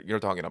you're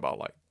talking about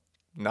like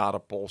not a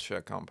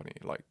bullshit company,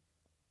 like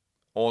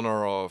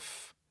owner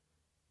of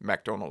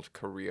McDonald's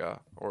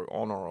Korea or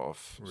owner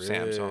of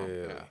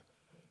Samsung. Yeah.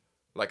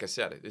 Like I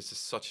said, it's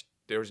just such,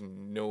 there's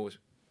no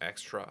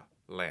extra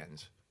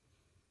land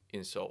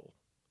in Seoul.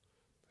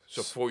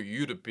 So for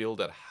you to build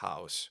that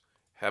house,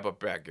 have a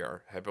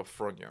backyard, have a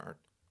front yard.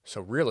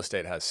 So real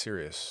estate has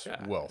serious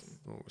wealth,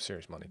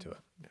 serious money to it.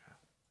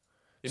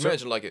 Yeah.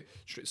 Imagine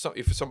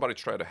if somebody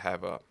tried to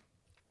have a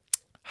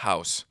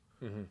house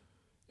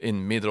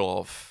in middle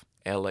of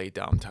LA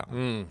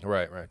downtown.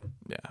 Right.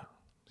 Yeah.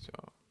 So.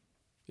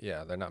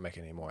 Yeah, they're not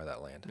making any more of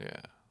that land.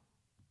 Yeah.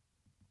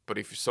 But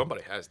if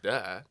somebody has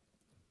that,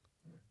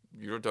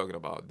 you're talking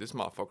about this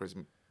motherfucker's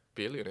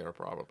billionaire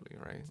probably,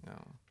 right? Yeah.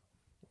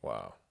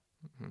 Wow.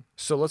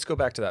 So let's go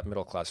back to that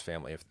middle class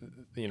family. If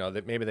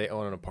maybe they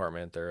own an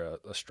apartment, they're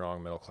a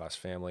strong middle class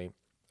family.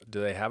 Do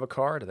they have a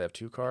car? Do they have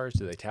 2 cars?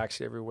 Do they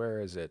taxi everywhere?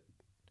 Is it?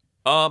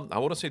 I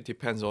want to say it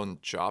depends on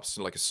jobs.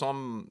 Like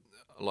some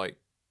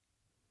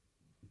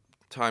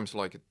times,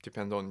 like it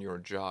depends on your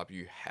job.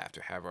 You have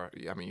to have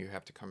you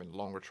have to come in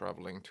longer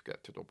traveling to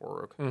get to the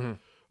work.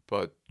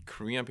 But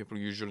Korean people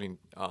usually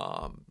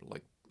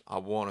like I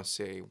want to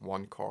say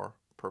 1 car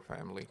per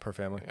family. Per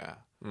family? Yeah.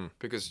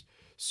 Because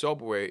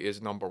subway is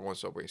 #1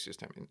 subway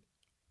system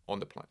on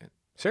the planet.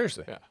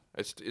 Seriously? Yeah.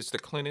 It's the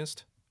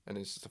cleanest and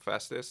it's the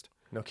fastest.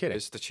 No kidding.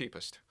 It's the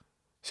cheapest.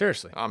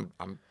 Seriously? I'm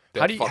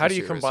how do you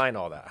serious. combine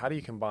all that? How do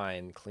you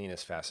combine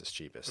cleanest, fastest,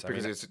 cheapest?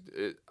 Because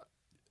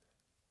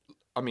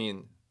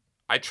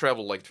I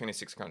traveled like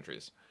 26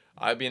 countries.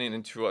 I've been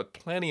into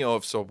plenty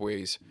of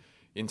subways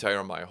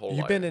entire my whole life.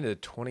 You've been into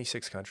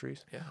 26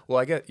 countries? Yeah. Well,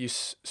 I get you.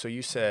 So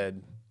you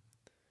said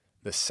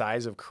the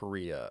size of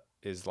Korea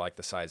is like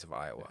the size of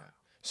Iowa. Yeah.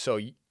 So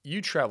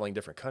you traveling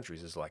different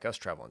countries is like us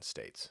traveling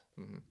states.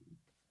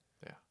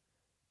 Yeah.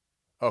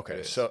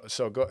 Okay.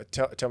 So go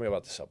tell me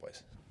about the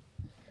subways.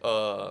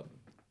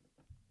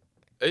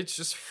 It's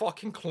just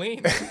fucking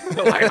clean.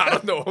 Like I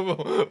don't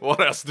know what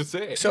else to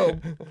say. So,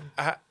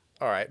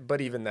 all right, but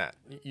even that,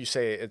 you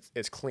say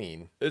it's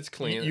clean. It's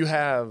clean. You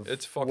have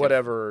it's fucking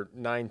whatever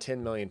 9-10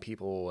 million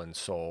people in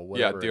Seoul.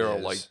 Yeah, they're all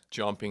like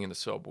jumping in the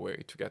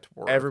subway to get to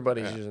work.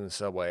 Everybody's using the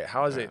subway.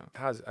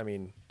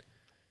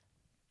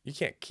 You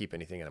can't keep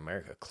anything in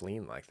America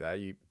clean like that.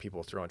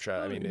 People throwing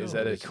trash. Is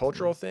that a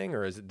cultural thing,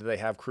 or do they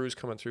have crews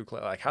coming through?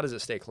 Like, how does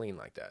it stay clean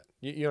like that?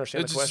 You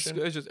understand the question?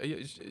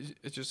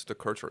 It's just the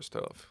cultural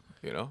stuff,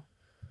 you know.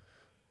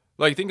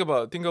 Like think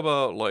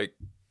about like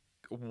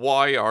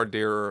why are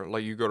there,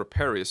 like you go to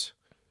Paris,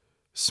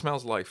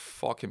 smells like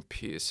fucking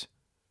piss,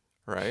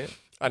 right?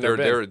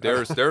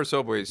 Their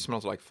subway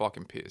smells like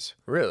fucking piss.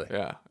 Really?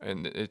 Yeah,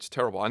 and it's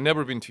terrible. I've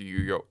never been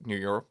to New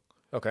York.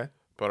 Okay.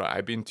 But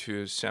I've been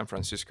to San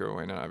Francisco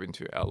and I've been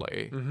to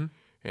LA,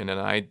 and then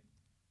I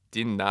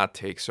did not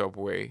take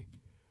subway,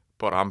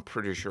 but I'm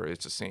pretty sure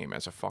it's the same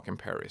as a fucking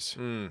Paris.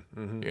 You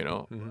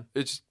know,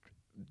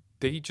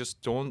 they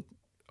just don't.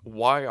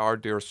 Why are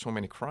there so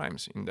many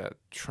crimes in that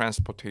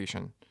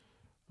transportation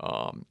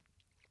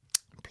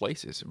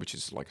places, which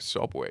is like a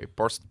subway,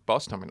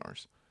 bus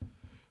terminals?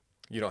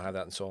 You don't have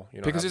that in Seoul?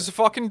 Because it's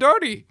fucking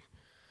dirty.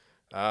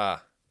 Does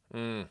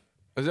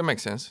that make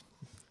sense?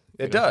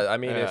 It does. I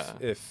mean,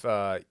 if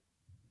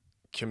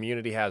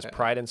community has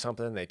pride in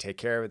something, they take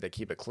care of it, they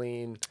keep it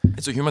clean.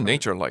 It's a human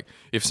nature. Like,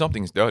 if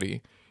something's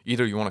dirty,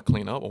 either you want to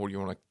clean up or you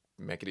want to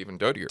make it even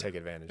dirtier. Take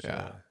advantage.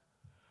 Yeah.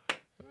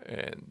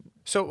 And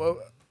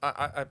so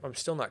I'm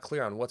still not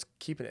clear on what's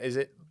keeping it.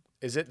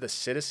 Is it the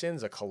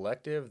citizens, a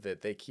collective,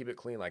 that they keep it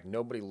clean? Like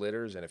nobody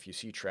litters, and if you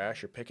see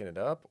trash, you're picking it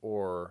up,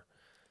 or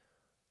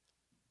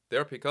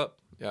they'll pick up.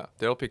 Yeah,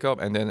 they'll pick up,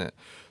 and then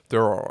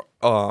there are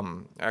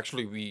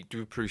actually we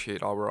do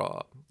appreciate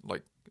our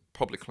like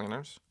public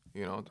cleaners.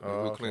 You know,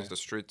 who cleans the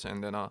streets,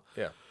 and then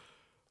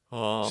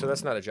so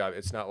that's not a job.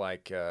 It's not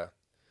like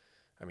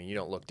you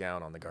don't look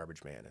down on the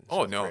garbage man.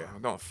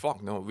 No,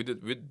 fuck no.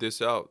 With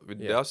this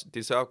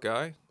out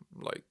guy.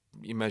 Like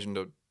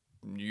imagine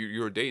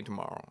your day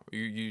tomorrow.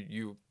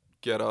 You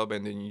get up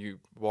and then you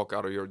walk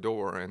out of your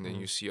door and then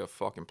you see a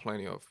fucking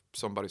plenty of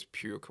somebody's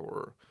puke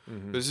or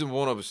this is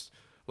one of us.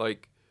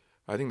 Like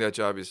I think that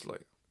job is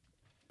like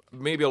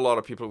maybe a lot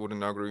of people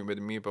wouldn't agree with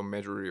me, but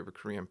majority of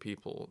Korean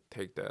people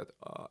take that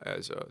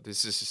as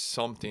this is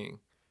something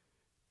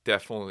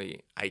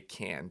definitely I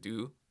can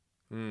do,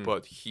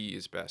 but he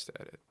is best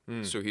at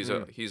it. So he's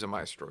a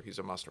maestro. He's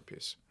a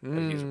masterpiece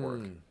at his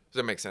work. Does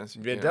that make sense?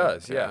 It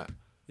does. Yeah.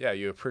 Yeah,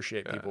 you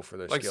appreciate people for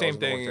their like skills. Same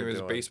thing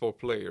as baseball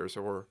players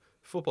or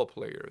football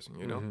players,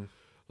 you know,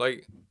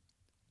 like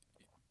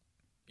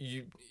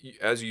you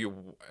as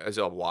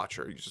a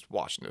watcher, you just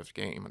watching this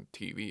game on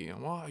TV,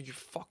 and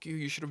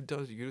you should have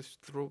done, you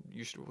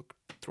should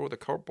throw the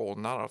curveball,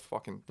 not a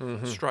fucking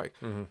strike.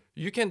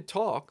 You can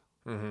talk,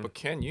 but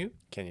can you?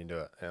 Can you do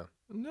it? Yeah.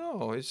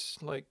 No, it's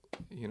like,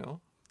 you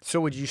know. So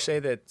would you say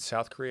that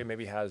South Korea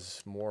maybe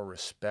has more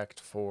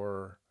respect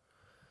for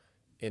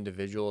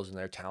individuals and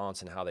their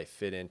talents and how they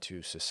fit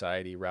into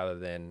society rather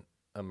than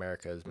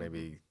America is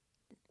maybe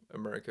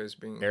America is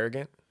being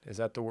arrogant? Is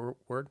that the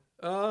word?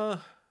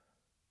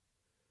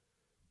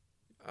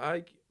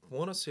 I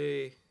want to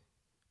say,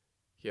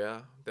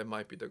 yeah, that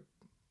might be the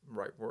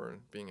right word,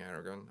 being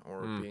arrogant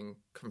or being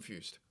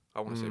confused. I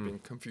want to say being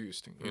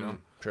confused, you know?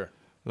 Sure.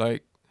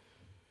 Like,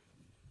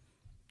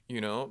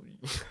 you know,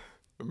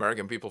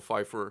 American people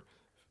fight for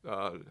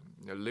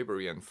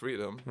liberty and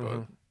freedom,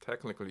 but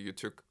technically you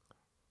took,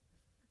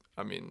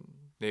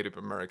 Native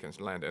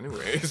Americans' land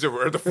anyway. So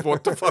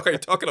what the fuck are you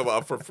talking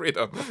about for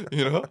freedom,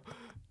 you know?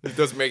 It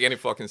doesn't make any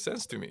fucking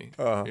sense to me.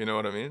 You know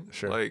what I mean?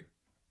 Sure. Like,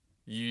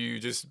 you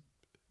just...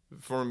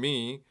 For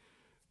me,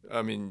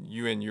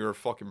 you and your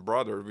fucking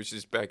brother, which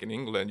is back in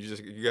England,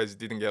 you guys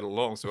didn't get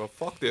along. So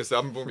fuck this,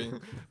 I'm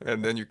moving.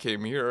 And then you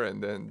came here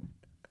and then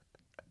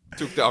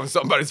took down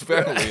somebody's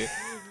family.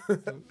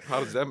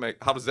 How does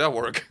that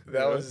work?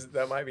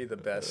 That might be the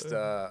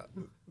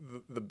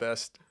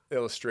best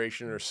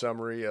illustration or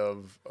summary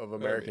of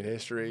American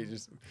history.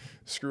 Just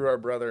screw our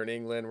brother in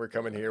England. We're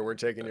coming here. We're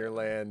taking your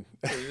land.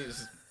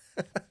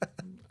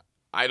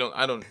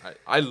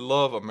 I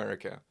love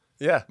America.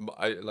 Yeah.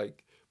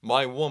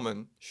 My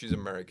woman, she's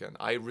American.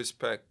 I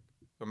respect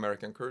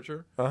American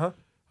culture.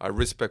 I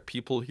respect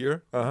people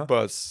here.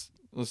 But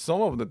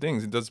some of the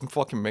things, it doesn't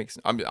fucking make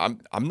sense.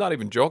 I'm not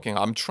even joking.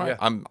 I'm trying.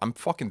 Yeah. I'm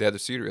fucking dead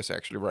serious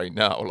actually right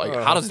now. Like,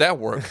 how does that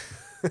work?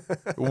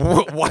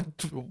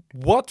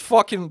 what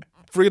fucking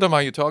freedom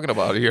are you talking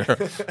about here?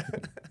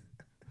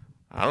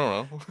 I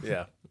don't know.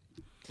 Yeah.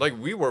 Like,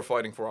 we were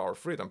fighting for our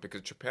freedom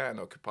because Japan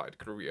occupied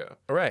Korea.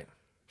 Right.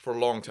 For a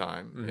long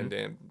time, and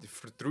then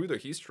through the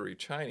history,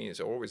 Chinese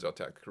always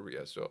attacked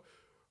Korea. So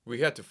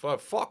we had to fight.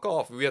 Fuck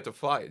off. We had to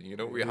fight. You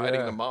know, we're hiding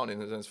in the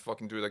mountains and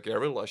fucking do the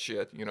guerrilla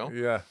shit. You know.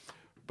 Yeah.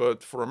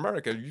 But for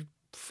America, you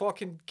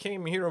fucking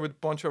came here with a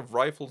bunch of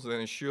rifles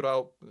and shoot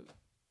out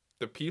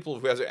the people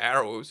who has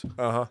arrows.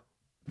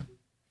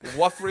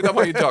 What freedom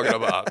are you talking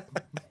about?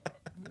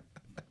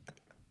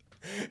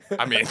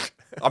 I'm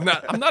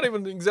not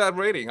even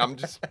exaggerating. I'm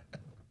just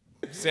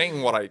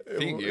saying what I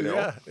think, you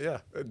know? Yeah.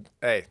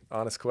 Hey,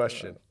 honest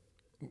question.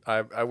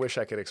 I wish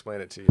I could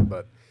explain it to you,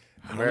 but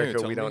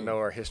America, we don't know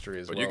our history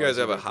as well. But you guys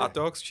have hot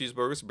dogs,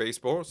 cheeseburgers,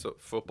 baseball,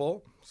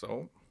 football.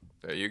 So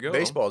there you go.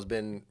 Baseball has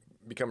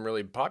become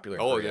really popular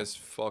in Korea. Yes,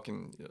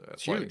 fucking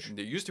it's huge.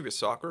 There used to be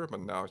soccer,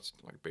 but now it's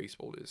like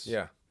baseball is.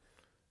 Yeah.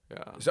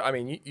 Yeah. So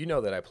you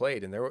know that I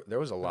played, and there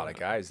was a lot of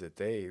guys that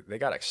they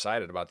got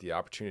excited about the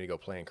opportunity to go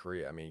play in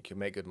Korea. I mean, you can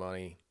make good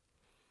money.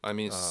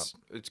 It's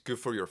good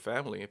for your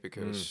family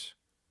because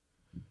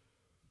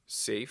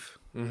safe,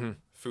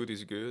 food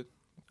is good.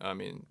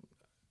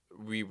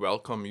 We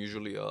welcome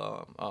usually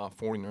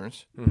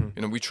foreigners. You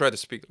know, we try to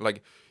speak,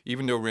 like,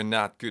 even though we're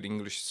not good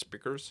English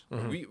speakers,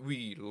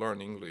 we learn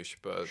English,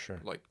 but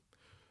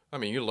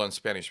you learn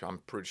Spanish, I'm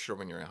pretty sure,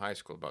 when you're in high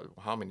school, but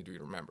how many do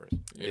you remember?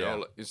 You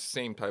know, it's the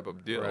same type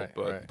of deal,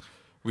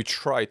 we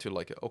try to,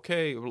 like,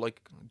 okay,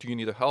 like, do you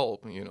need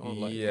help? You know,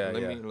 like,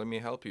 let me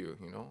help you,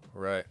 you know?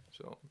 Right.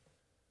 So,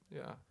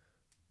 yeah.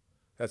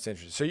 That's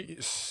interesting.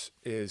 So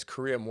is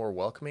Korea more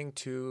welcoming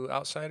to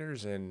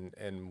outsiders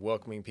and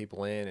welcoming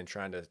people in and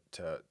trying to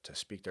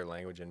speak their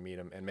language and meet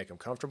them and make them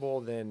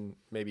comfortable than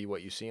maybe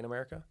what you see in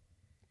America?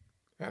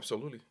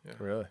 Absolutely. Yeah.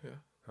 Really?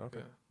 Yeah.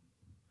 Okay.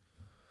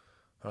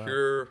 Yeah.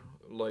 Here,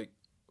 like,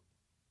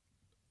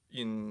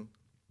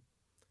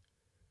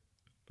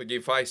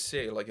 if I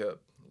say,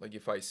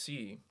 if I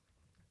see,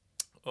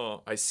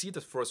 I see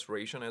the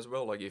frustration as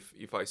well. Like,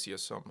 if I see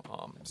some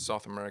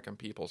South American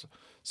people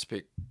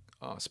speak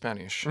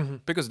Spanish,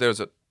 because there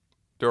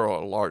are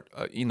a large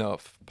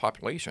enough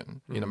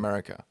population in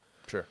America.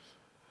 Sure.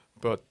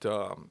 But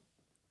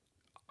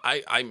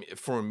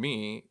for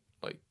me,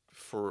 like,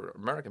 for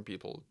American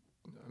people,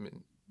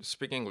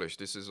 speak English.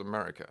 This is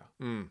America,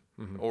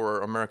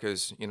 or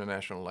America's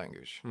international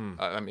language.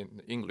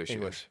 English.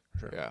 English.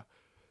 Sure. Yeah,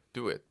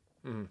 do it.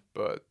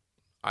 But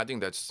I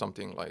think that's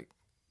something like,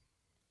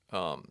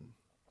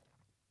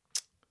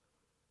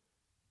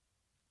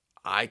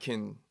 I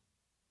can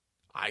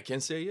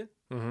say it.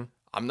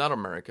 I'm not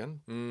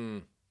American,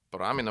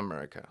 but I'm in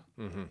America.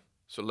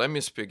 So let me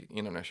speak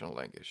international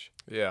language.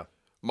 Yeah.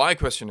 My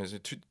question is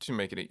to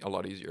make it a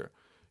lot easier.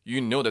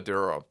 You know that there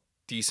are a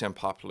decent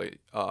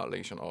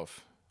population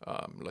of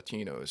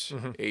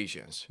Latinos,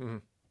 Asians.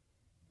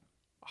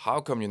 How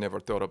come you never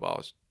thought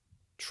about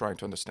trying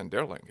to understand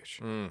their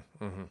language?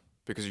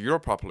 Because your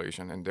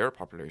population and their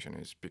population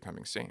is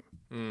becoming same.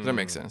 Does that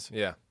make sense?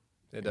 Yeah,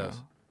 it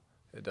does.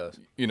 It does.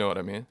 You know what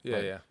I mean? Yeah,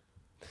 yeah.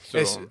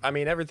 So,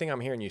 everything I'm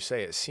hearing you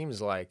say, it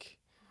seems like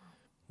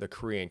the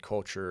Korean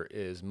culture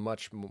is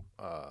much,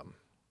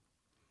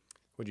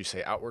 would you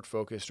say outward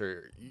focused,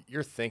 or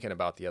you're thinking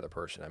about the other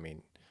person? I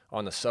mean,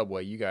 on the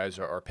subway, you guys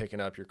are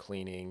picking up, you're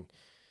cleaning.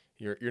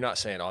 You're not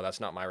saying, oh, that's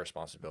not my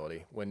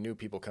responsibility. When new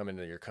people come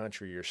into your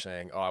country, you're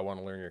saying, oh, I want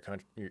to learn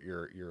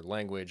your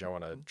language. I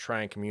want to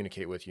try and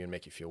communicate with you and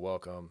make you feel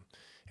welcome.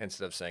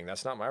 Instead of saying,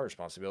 that's not my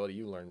responsibility.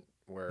 You learn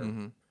where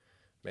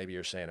maybe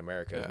you're saying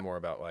America is more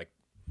about like,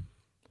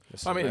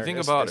 I mean, think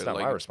about it. It's not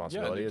like, my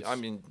responsibility. Yeah, I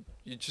mean,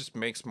 it just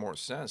makes more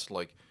sense.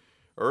 Like,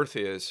 Earth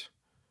is,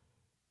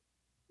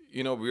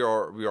 we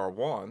are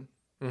one.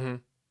 Mm-hmm.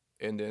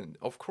 And then,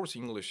 of course,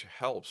 English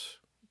helps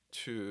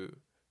to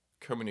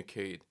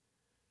communicate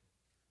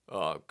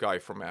guy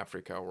from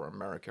Africa or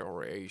America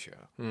or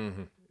Asia,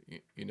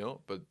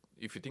 But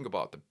if you think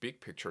about the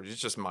big picture, it's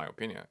just my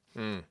opinion.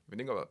 If you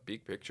think about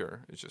big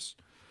picture, it's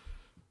just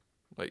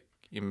like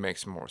it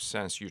makes more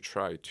sense. You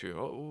try to,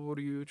 what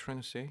are you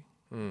trying to say?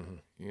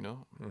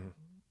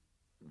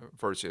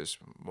 Versus,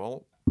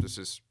 well, this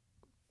is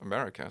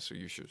America, so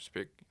you should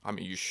speak. I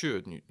mean, you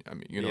should. I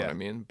mean, you know what I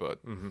mean? But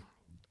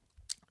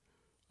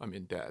I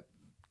mean that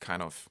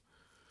kind of.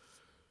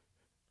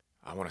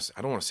 I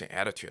don't want to say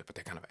attitude, but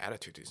that kind of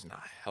attitude is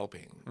not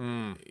helping.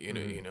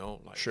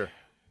 Like sure.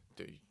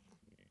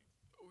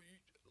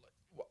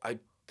 I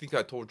think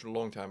I told you a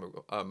long time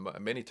ago,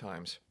 many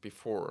times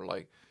before,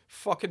 like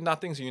fucking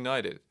nothing's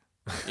united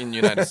in the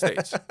United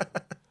States.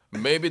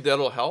 Maybe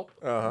that'll help.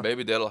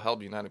 Maybe that'll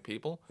help United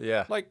people.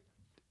 Yeah. Like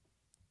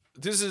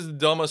this is the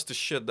dumbest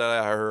shit that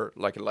I heard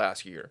like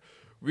last year.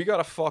 We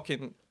got a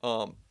fucking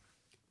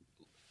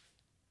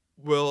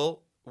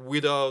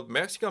without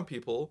Mexican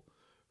people.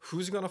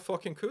 Who's gonna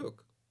fucking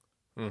cook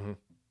in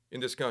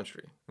this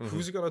country?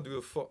 Who's gonna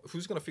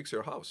Who's gonna fix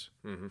your house?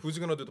 Who's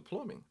gonna do the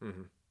plumbing?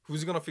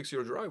 Who's gonna fix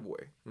your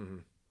driveway?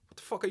 What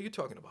the fuck are you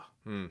talking about?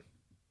 And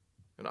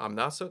I'm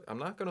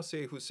not gonna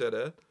say who said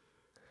it,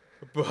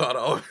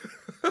 but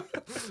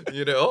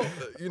you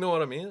know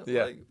what I mean?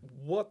 Yeah. Like,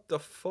 what the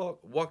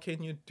fuck? What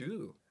can you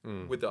do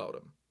without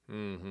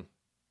them?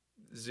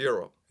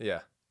 Zero.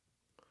 Yeah.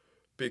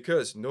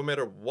 Because no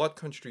matter what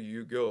country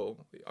you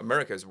go,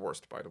 America is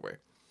worst, by the way.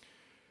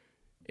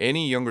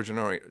 Any younger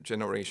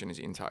generation is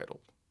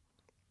entitled.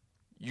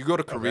 You go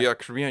to Korea,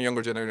 Korean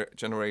younger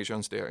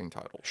generations, they are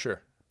entitled.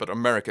 Sure. But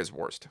America is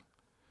worst.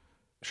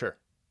 Sure.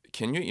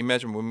 Can you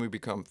imagine when we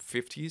become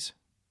 50s,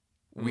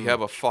 we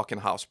have a fucking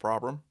house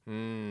problem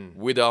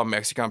without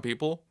Mexican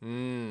people?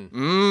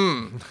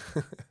 We're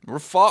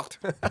fucked.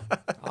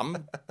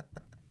 I'm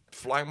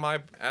flying my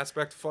ass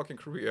back to fucking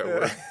Korea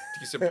where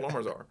decent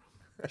plumbers are.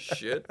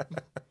 Shit.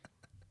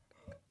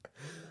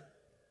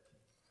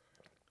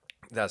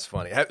 That's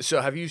funny. So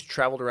have you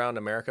traveled around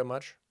America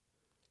much?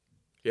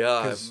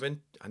 Yeah,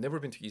 I've never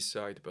been to East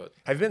Side, but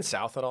Have you been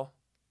south at all?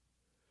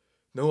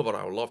 no, but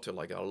I would love to.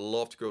 Like, I'd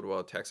love to go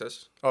to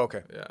Texas. Oh,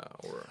 okay. Yeah,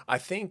 or I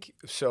think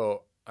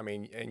so. I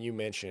mean, and you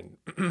mentioned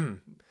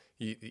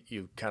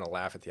you kind of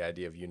laugh at the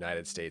idea of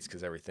United States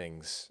because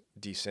everything's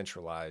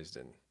decentralized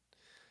and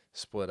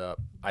split up.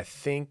 I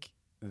think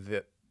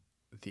that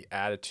the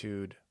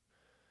attitude.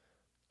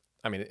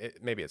 I mean,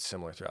 maybe it's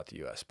similar throughout the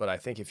U.S., but I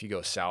think if you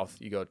go south,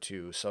 you go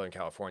to Southern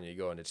California, you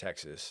go into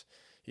Texas,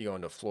 you go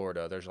into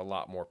Florida, there's a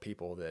lot more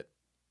people that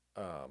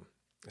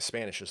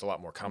Spanish is a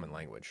lot more common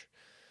language.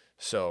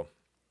 So,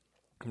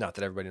 not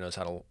that everybody knows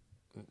how to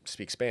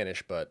speak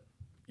Spanish, but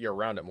you're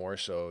around it more,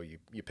 so you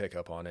pick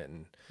up on it.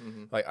 And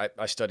like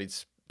I studied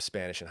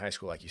Spanish in high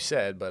school, like you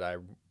said, but I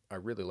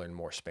really learned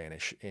more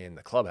Spanish in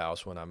the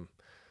clubhouse when I'm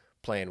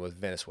playing with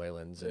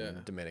Venezuelans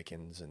and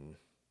Dominicans and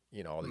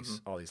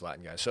all these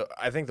Latin guys. So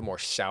I think the more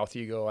south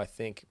you go, I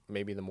think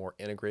maybe the more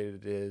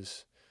integrated it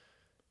is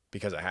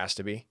because it has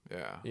to be.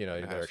 yeah,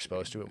 They're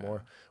exposed to it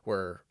more.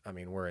 We're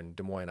in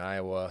Des Moines,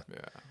 Iowa.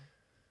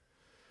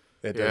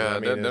 Yeah.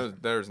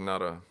 There's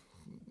not a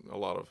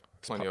lot of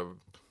plenty of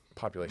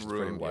population's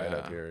room, pretty wide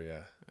up here.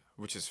 Yeah.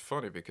 Which is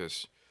funny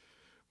because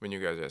when you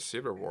guys had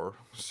Civil War,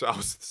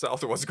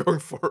 South was going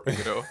for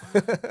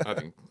I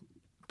think,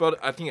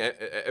 but I think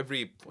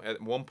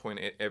at one point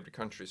every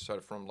country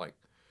started from like.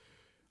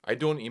 I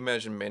don't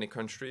imagine many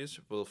countries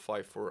will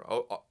fight for.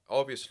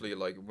 Obviously,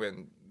 like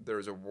when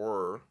there's a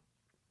war,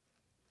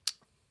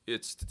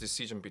 it's the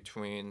decision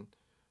between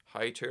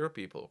high-tier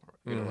people.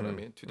 You know what I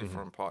mean? Two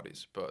different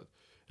parties. But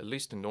at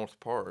least the north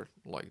part,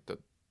 like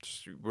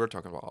we're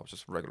talking about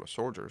just regular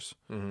soldiers.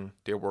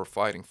 They were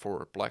fighting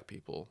for black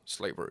people,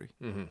 slavery.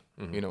 You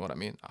know what I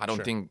mean? I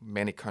don't think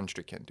many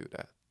countries can do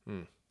that,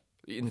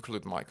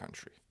 include my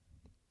country.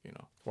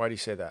 Why do you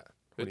say that?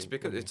 It's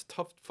because it's a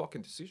tough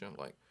fucking decision.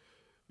 Like.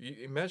 You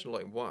imagine,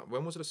 like,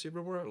 when was the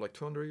Civil War? Like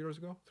 200 years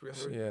ago?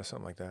 300? Yeah,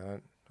 something like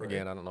that.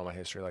 Again, I don't know my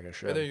history like I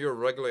should. And then you're a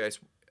regular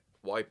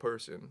white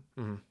person.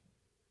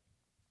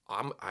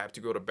 I have to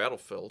go to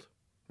battlefield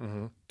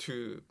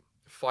to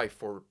fight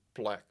for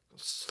black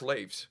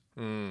slaves.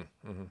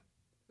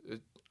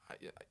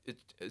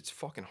 it's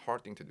fucking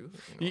hard thing to do.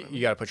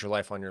 You got to put your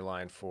life on your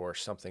line for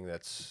something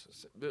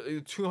that's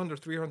 200,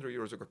 300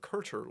 years ago.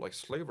 Culture like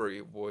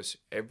slavery was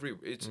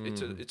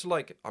it's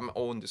like I'm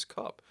owning this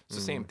cup. It's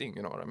the same thing.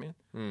 You know what I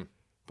mean?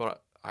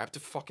 But I have to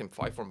fucking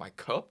fight for my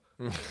cup.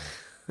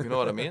 You know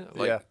what I mean?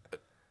 Like,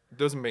 it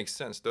doesn't make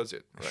sense, does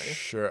it? Right?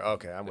 Sure.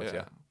 Okay, I'm with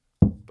you.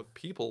 But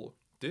people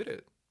did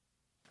it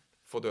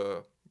for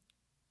the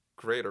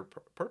greater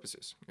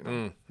purposes. You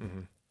know.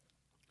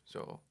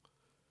 So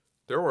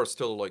there were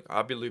still like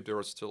I believe there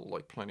were still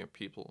like plenty of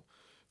people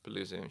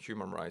believes in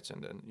human rights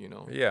and then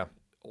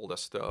all that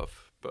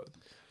stuff. But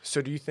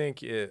so do you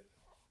think it,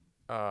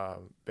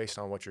 based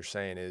on what you're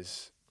saying,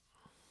 is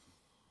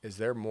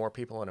there more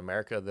people in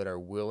America that are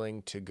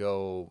willing to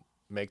go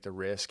make the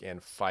risk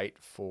and fight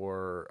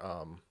for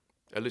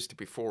at least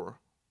before?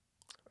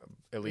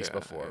 At least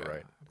before,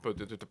 right? But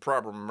the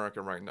problem in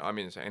America right now, I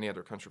mean, it's any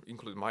other country,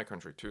 including my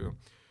country too,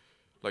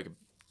 like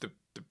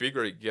the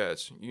bigger it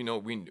gets, we know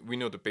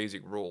the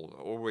basic rule.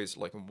 Always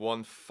like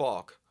one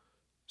fuck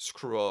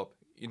screw up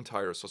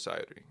entire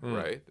society,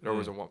 right? There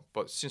was one,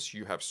 but since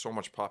you have so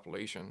much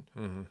population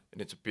and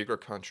it's a bigger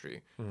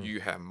country, you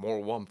have more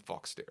one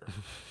fucks there.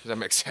 Does that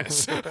make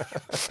sense?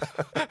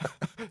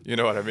 You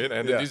know what I mean?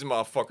 And then these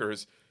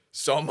motherfuckers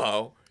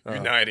somehow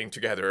uniting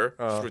together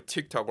through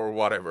TikTok or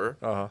whatever,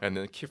 and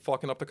then keep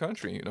fucking up the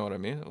country. You know what I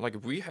mean? Like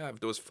we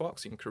have those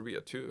fucks in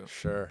Korea too.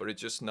 Sure. But it's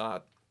just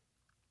not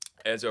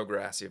as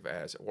aggressive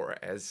as, or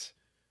as,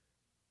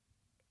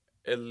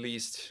 at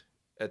least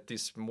at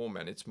this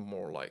moment, it's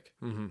more like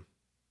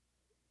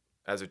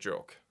as a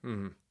joke.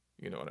 You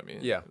know what I mean?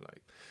 Yeah.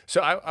 Like,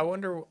 so I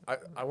wonder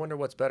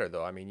what's better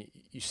though. I mean,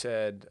 you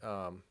said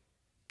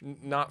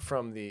not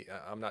from the.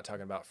 I'm not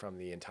talking about from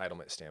the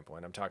entitlement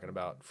standpoint. I'm talking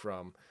about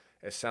from.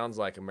 It sounds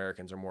like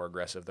Americans are more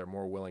aggressive. They're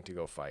more willing to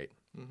go fight,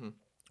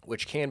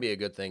 which can be a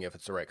good thing if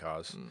it's the right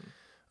cause.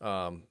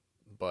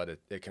 But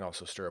it can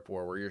also stir up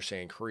war. Where you're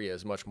saying Korea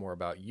is much more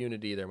about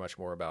unity. They're much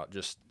more about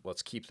just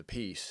let's keep the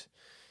peace.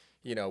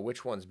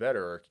 Which one's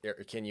better? Or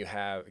can you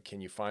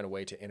find a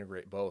way to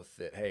integrate both?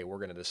 That hey, we're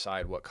going to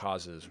decide what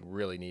causes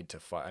really need to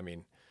fight. I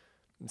mean,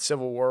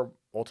 Civil War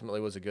ultimately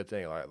was a good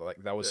thing.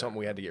 Like that was something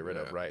we had to get rid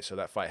of, right? So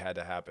that fight had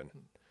to happen.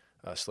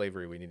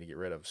 Slavery we need to get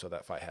rid of. So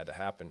that fight had to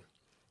happen.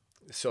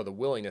 So the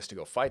willingness to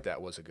go fight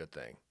that was a good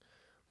thing.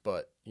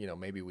 But,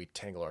 maybe we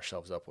tangle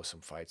ourselves up with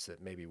some fights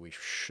that maybe we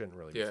shouldn't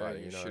really be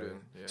fighting. You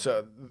shouldn't. Yeah.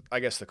 So I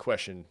guess the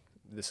question,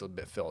 this is a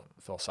bit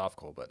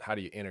philosophical, but how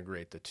do you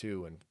integrate the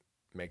two and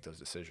make those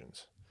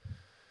decisions?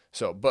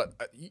 So, but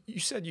you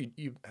said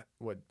you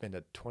been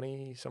to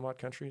 20 some odd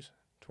countries?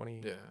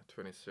 20? Yeah,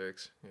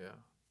 26,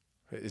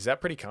 yeah. Is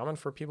that pretty common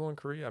for people in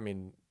Korea? I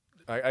mean,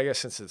 I guess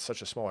since it's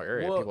such a smaller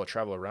area, people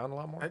travel around a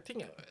lot more? I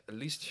think at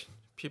least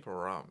people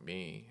around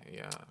me,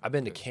 yeah. I've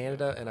been to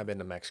Canada and I've been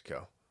to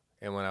Mexico.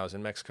 And when I was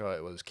in Mexico,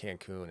 it was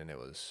Cancun, and it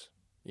was,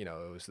 it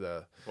was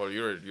the. Well,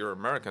 you're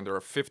American. There are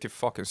 50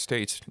 fucking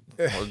states,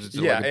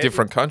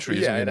 different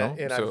countries. Yeah,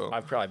 and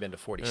I've probably been to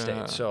 40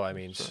 states. So I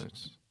mean,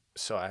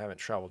 so I haven't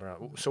traveled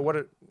around.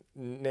 So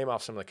name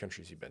off some of the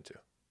countries you've been to.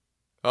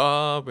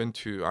 I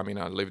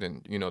lived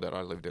in.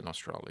 I lived in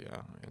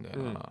Australia, and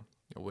then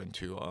I went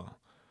to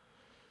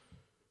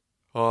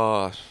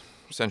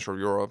Central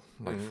Europe,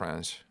 like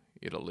France,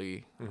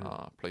 Italy,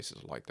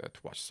 places like that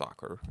to watch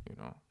soccer.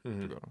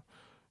 To go.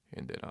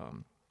 And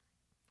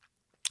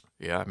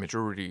then,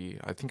 majority.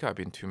 I think I've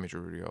been to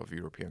majority of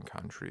European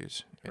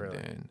countries. And really?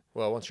 Then,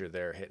 well, once you're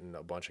there, hitting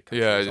a bunch of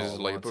countries. Yeah, it's just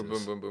like boom,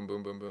 boom, boom, boom,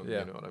 boom, boom, boom. Yeah.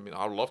 You know what I mean?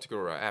 I'd love to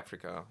go to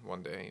Africa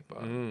one day,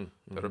 but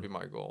that'll be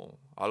my goal.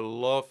 I would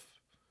love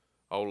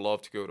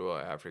to go to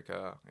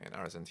Africa and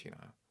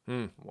Argentina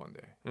one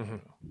day.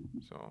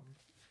 So.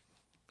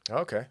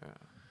 Okay. Yeah.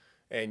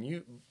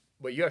 And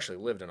but you actually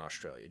lived in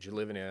Australia. Did you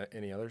live in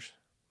any others?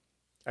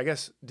 I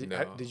guess. Did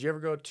you ever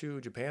go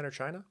to Japan or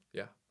China?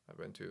 Yeah. I've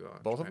been to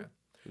both Japan. of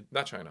them?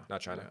 Not China. Not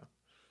China. Yeah.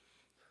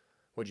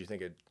 What did you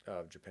think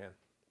of Japan?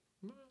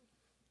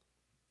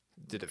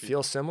 Did it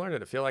feel similar?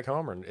 Did it feel like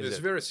home? Or it's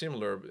very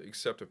similar,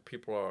 except that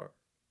people are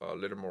a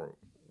little more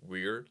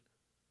weird.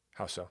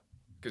 How so?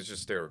 Because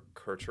just their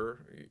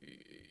culture,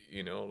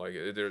 like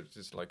they're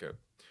just like a.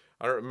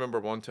 I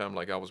remember one time,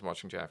 like I was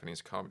watching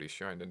Japanese comedy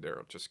show, and then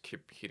they'll just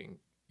keep hitting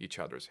each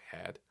other's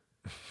head.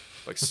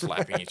 Like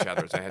slapping each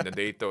other's head, and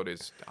they thought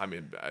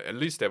at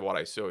least that what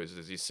I saw is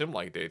it seemed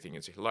like they think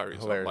it's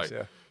hilarious. I'm like,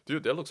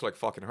 dude, that looks like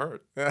fucking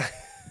hurt.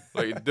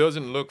 Like it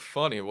doesn't look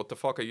funny. What the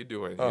fuck are you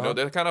doing?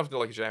 That kind of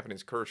like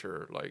Japanese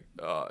culture. Like,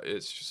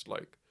 it's just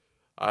like,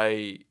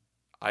 I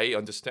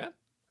understand,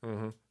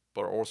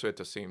 but also at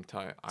the same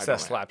time, it's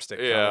that slapstick.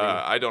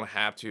 Yeah, I don't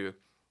have to,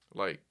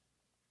 like.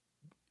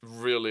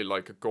 Really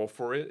like go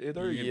for it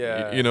either.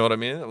 You know what I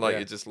mean? Like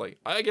it's just like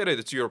I get it.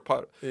 It's your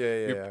part.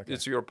 Okay.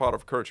 It's your part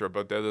of culture,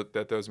 but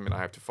that doesn't mean I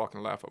have to fucking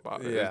laugh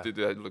about it. Yeah.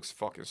 That looks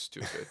fucking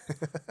stupid.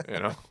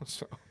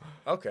 So.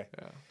 Okay.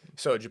 Yeah.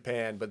 So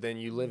Japan, but then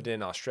you lived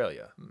in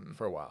Australia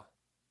for a while.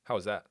 How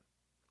was that?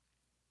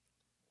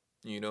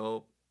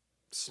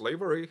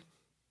 Slavery.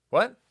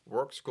 What?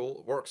 Work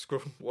school.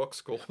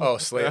 Oh,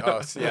 slave.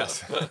 Oh,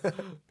 yes.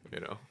 You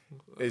know,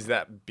 Is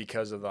that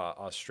because of the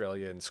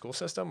Australian school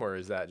system, or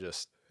is that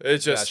just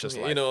it's that's just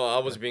life? I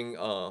was being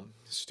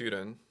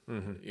student.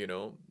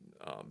 Mm-hmm.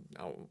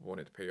 I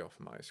wanted to pay off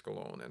my school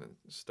loan and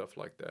stuff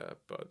like that,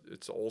 but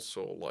it's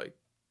also like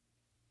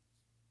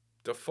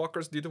the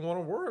fuckers didn't want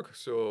to work,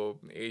 so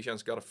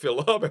Asians got to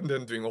fill up and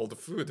then doing all the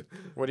food.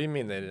 What do you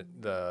mean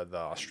the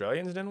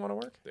Australians didn't want to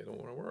work? They don't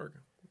want to work.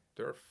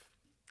 They're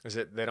Is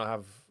it they don't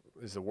have?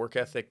 Is the work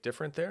ethic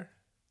different there?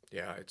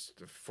 yeah, it's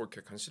for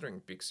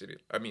considering big city.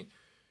 I mean,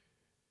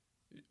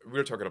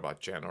 we're talking about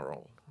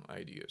general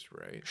ideas,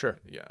 right? Sure.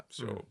 Yeah.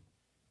 So,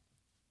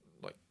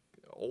 like,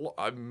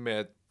 I've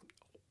met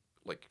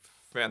like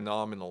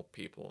phenomenal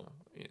people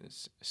in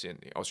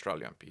Sydney,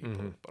 Australian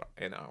people, but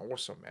and I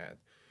also met,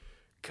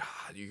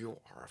 God, you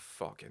are a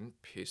fucking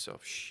piece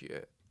of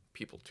shit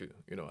people too.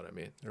 You know what I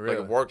mean? Really?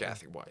 Like work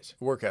ethic wise.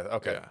 Work ethic.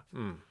 Okay.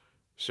 Yeah.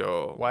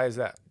 So Why is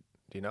that?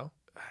 Do you know?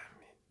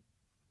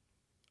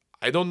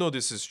 I don't know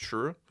this is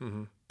true,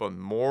 but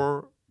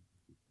more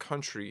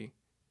country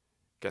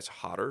gets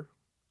hotter.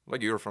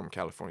 Like you're from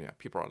California,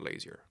 people are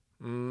lazier.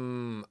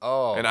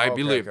 Oh. And I okay,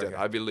 believe okay, that.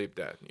 okay. I believe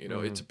that.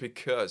 It's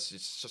because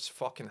it's just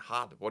fucking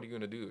hot. What are you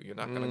gonna do? You're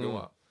not gonna go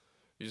out.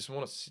 You just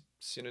want to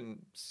sit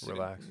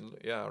Relax.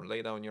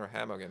 lay down in your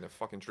hammock and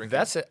fucking drink.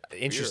 That's an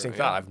interesting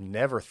thought. I've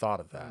never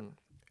thought of that.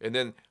 And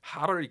then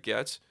hotter it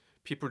gets,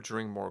 people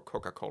drink more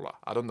Coca-Cola.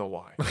 I don't know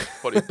why,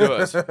 but it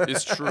does.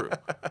 It's true.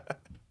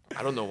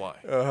 I don't know why.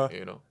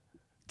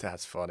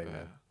 That's funny,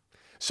 man.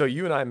 So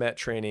you and I met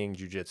training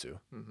jiu-jitsu.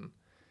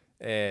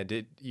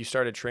 And you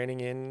started training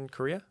in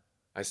Korea?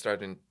 I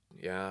started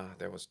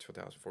that was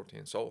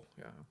 2014. Seoul,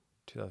 yeah.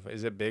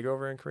 Is it big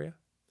over in Korea?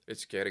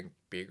 It's getting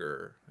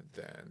bigger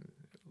than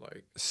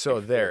like. So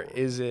before. there,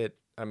 is it,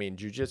 I mean,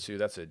 jiu-jitsu,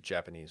 that's a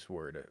Japanese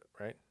word,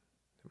 right?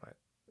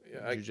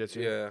 Yeah,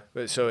 jiu-jitsu? yeah.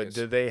 But so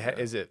do they,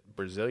 is it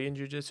Brazilian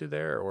jiu-jitsu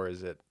there, or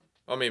is it?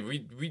 I mean,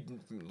 we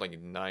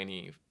like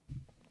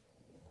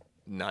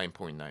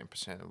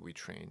 99.9% we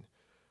train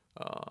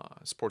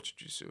sports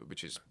jiu-jitsu,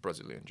 which is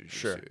Brazilian jiu-jitsu.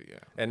 Sure. Yeah.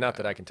 And not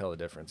that I can tell the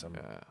difference.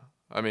 Yeah.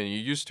 I mean, it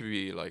used to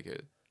be like a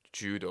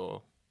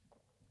judo,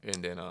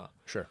 and then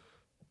Sure.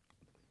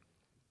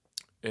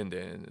 And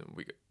then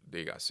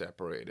they got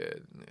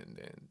separated, and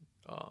then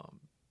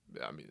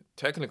I mean,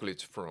 technically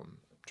it's from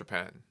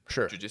Japan.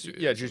 Sure. Jiu-jitsu.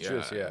 Yeah,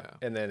 jiu-jitsu, yeah.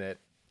 And then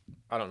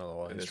I don't know the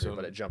whole And history,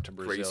 but it jumped to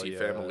Brazil. Crazy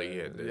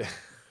family, and then,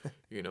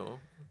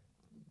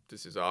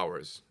 this is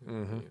ours.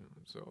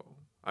 So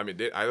I mean,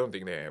 I don't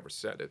think they ever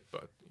said it,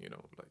 but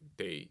like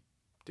they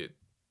did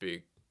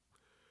big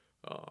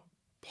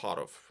part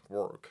of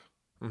work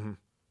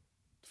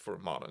for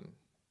modern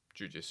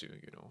jiu-jitsu.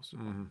 So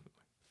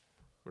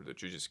where the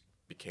jiu-jitsu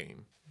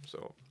became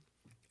so.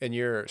 And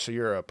you're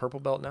a purple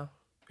belt now?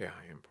 Yeah,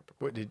 I am purple.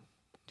 What did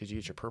you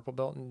get your purple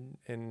belt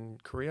in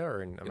Korea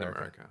or in America? In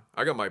America.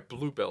 I got my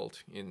blue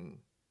belt in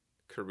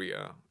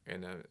Korea,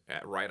 and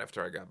right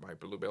after I got my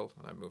blue belt,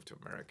 I moved to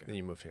America. Then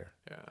you moved here.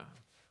 Yeah.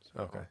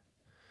 So. Okay.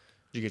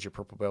 Did you get your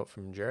purple belt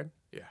from Jared?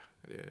 Yeah,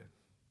 I did.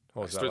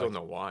 I still don't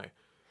know why.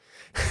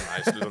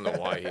 I still don't know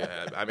why he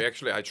had. I mean,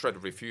 actually, I tried to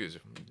refuse.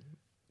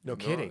 No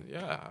kidding.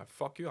 Yeah,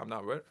 fuck you. I'm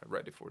not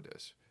ready for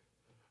this.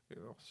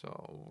 So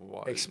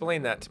why?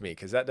 Explain that to me,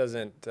 because that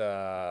doesn't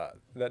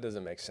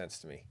make sense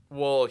to me.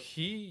 Well,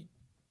 he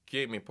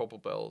gave me purple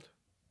belt,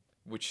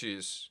 which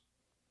is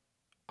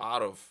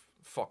out of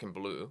fucking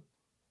blue.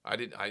 I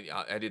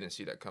didn't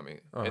see that coming.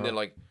 And then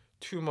like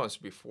 2 months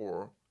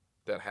before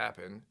that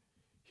happened,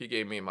 he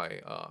gave me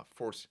my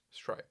fourth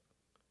stripe.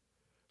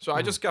 So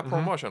I just got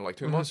promotion like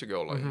 2 months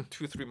ago, like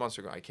 2-3 months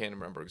ago. I can't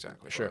remember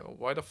exactly. Sure.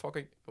 Why the fuck?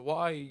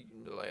 Why?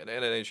 And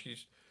then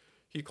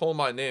he called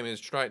my name.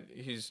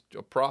 He's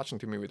approaching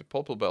to me with the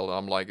purple belt.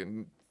 I'm like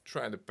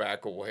trying to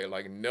back away,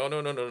 like no.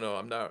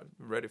 I'm not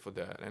ready for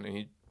that. And then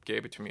he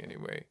gave it to me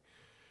anyway.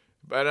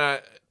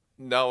 But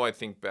now I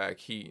think back,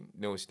 he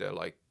knows that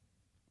like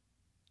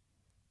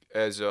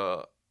as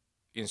a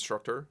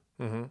instructor,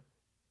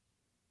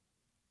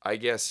 I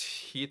guess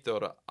he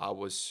thought I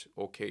was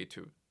okay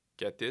to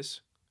get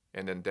this,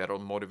 and then that'll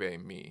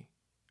motivate me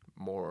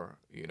more,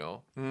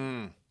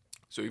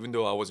 So even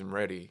though I wasn't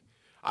ready,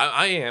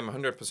 I am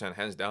 100%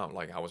 hands down,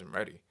 like I wasn't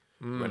ready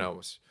when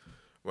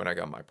I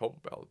got my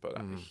purple belt,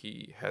 but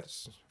he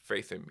has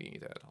faith in me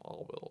that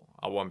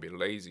I won't be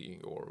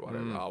lazy or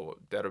whatever.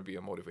 That'll be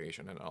a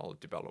motivation, and I'll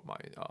develop my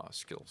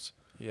skills.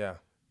 Yeah.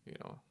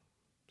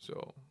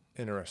 So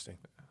interesting.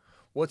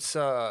 What's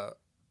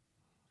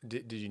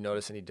did you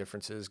notice any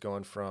differences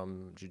going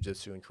from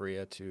jiu-jitsu in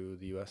Korea to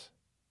the U.S.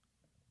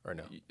 or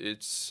no?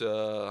 It's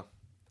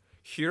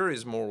here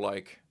is more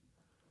like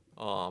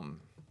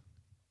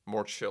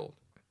more chilled.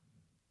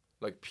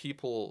 Like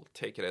people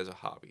take it as a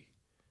hobby.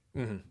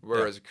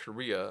 Whereas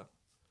Korea,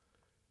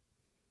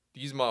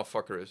 these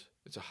motherfuckers,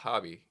 it's a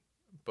hobby,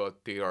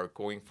 but they are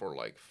going for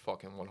like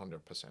fucking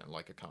 100%,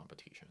 like a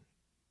competition.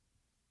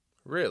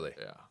 Really?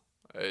 Yeah.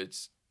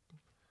 It's.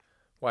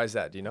 Why is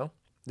that? Do you know?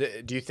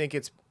 Do you think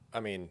it's? I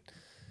mean,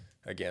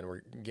 again,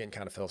 we're getting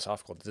kind of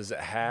philosophical. Does it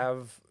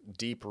have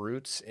deep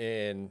roots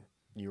in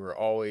you were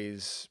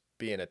always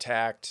being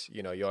attacked?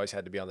 You know, you always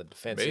had to be on the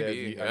defensive.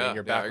 Maybe, I mean, yeah,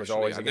 your yeah. back was Actually,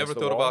 always I against never the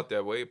thought wall. about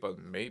that way, but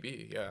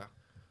maybe, yeah,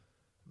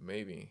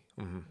 maybe.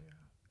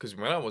 Because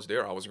when I was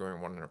there, I was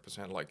going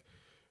 100%. Like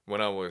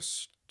when I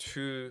was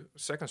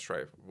second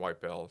stripe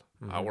white belt,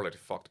 I already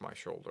fucked my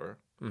shoulder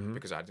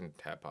because I didn't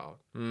tap out.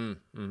 You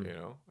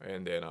know,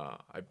 and then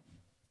I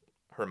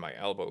hurt my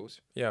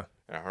elbows. Yeah.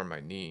 And I hurt my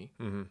knee.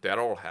 That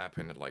all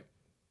happened at like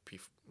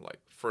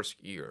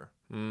first year.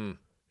 And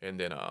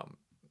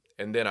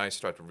then I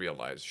start to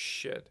realize,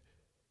 shit,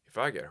 if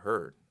I get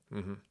hurt,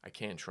 I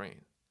can't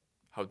train.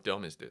 How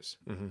dumb is this?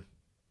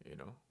 You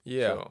know?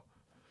 Yeah. So,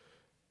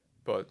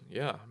 but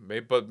yeah,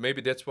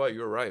 maybe that's why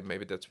you're right.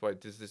 Maybe that's why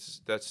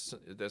that's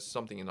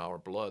something in our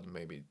blood.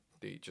 Maybe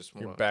they just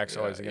want Your back's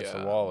always against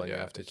the wall, and you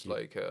have to it's keep.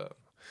 like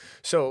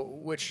So,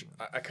 which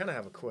I kind of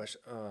have a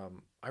question.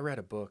 I read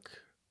a book.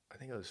 I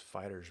think it was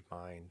Fighter's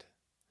Mind.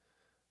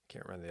 I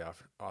can't remember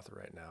the author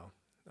right now.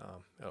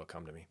 It'll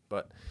come to me,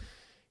 but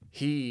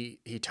he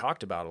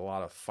talked about a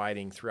lot of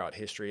fighting throughout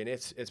history, and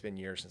it's been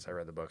years since I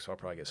read the book, so I'll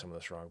probably get some of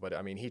this wrong. But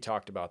I mean, he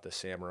talked about the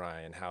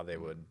samurai and how they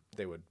would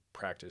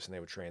practice and they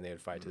would train, they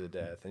would fight to the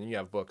death. And you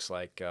have books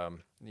like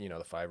you know,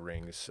 the Five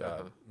Rings.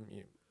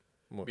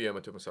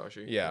 Miyamoto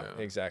Musashi. Yeah,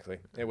 exactly.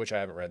 Which I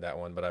haven't read that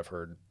one, but I've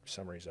heard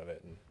summaries of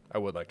it, and I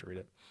would like to read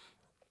it.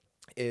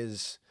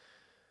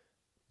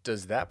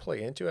 Does that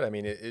play into it? I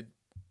mean,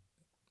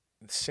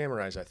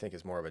 samurais, I think,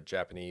 is more of a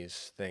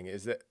Japanese thing.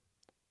 Is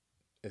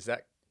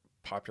that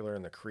popular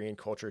in the Korean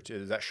culture too?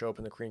 Does that show up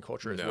in the Korean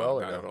culture as well?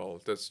 No, not at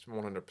all. That's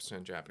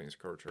 100% Japanese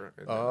culture.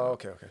 And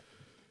okay.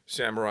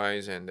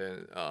 Samurais, and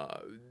then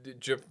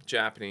the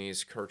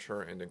Japanese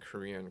culture and the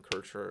Korean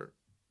culture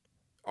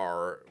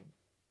are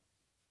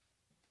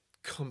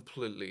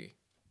completely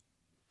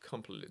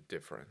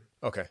different.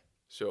 Okay.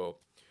 So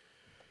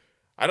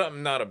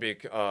I'm not a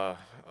big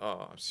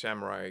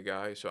samurai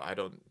guy, so I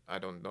don't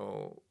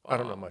know. I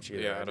don't know much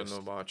either. Yeah, I don't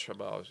know much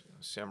about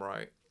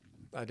samurai.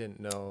 I didn't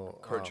know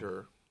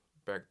culture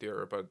back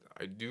there, but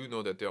I do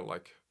know that they're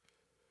like.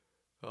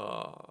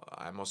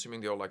 I'm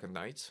assuming they're like a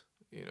knights,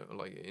 you know,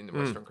 like in the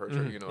Western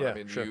culture. You know, yeah, I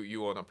mean, sure.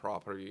 you own a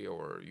property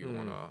or you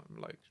own a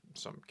like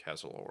some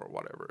castle or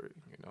whatever,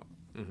 you know.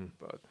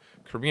 But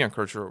Korean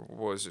culture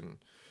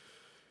wasn't.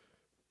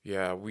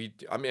 Yeah,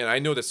 I mean, I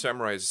know that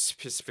samurai is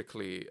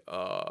specifically.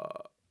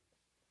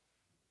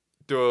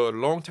 The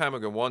long time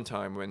ago, one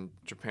time when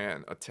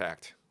Japan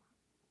attacked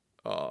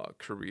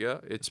Korea,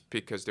 it's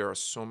because there are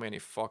so many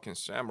fucking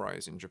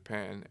samurais in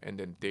Japan, and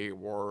then they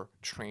were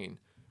trained,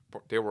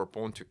 they were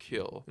born to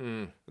kill.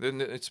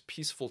 Then it's a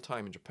peaceful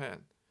time in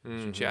Japan.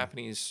 So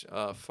Japanese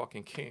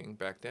fucking king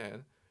back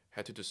then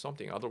had to do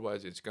something.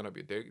 Otherwise, it's gonna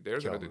be they're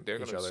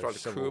gonna start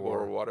a coup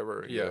or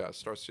whatever. Yeah,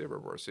 start civil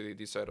war. So they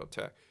decided to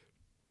attack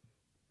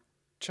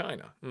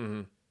China,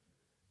 and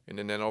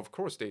then of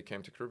course they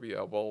came to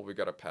Korea. Well, we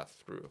gotta pass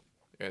through.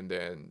 And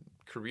then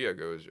Korea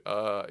goes,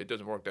 it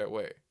doesn't work that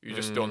way. You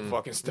just don't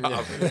fucking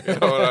stop. You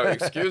know,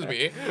 excuse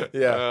me.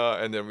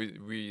 Yeah. And then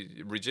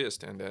we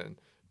resist. And then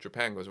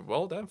Japan goes,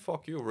 well, then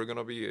fuck you. You're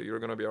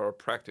gonna be our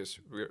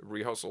practice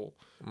rehearsal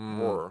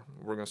war.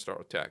 We're gonna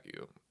start attack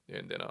you.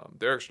 And then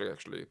they're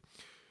actually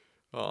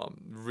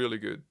really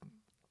good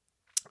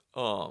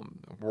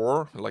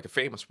war, like a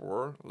famous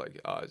war.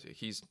 Like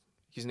his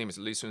name is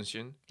Lee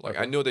Sun-shin. Like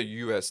I know the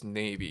U.S.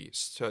 Navy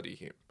study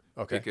him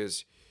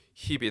because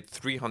he beat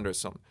 200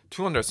 some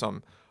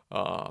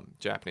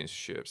Japanese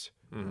ships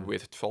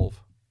with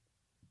 12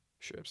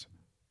 ships.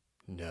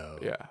 No.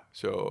 Yeah.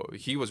 So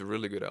he was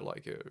really good at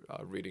like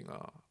reading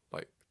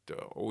like the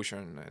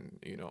ocean and,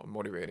 you know,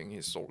 motivating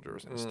his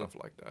soldiers and stuff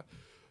like that.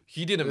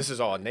 He didn't. This is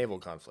all a naval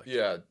conflict.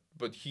 Yeah,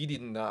 but he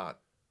did not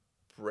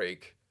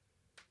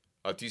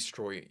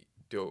destroy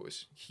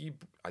those.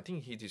 I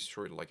think he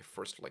destroyed like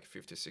first like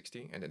 50,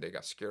 60, and then they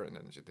got scared and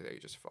then they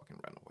just fucking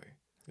ran away.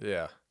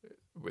 Yeah.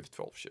 With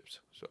 12 ships.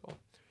 So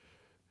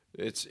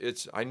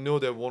it's I know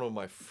that one of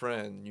my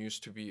friend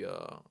used to be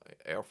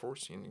Air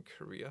Force in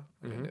Korea,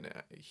 and then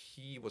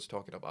he was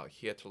talking about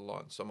he had to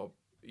learn some of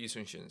Lee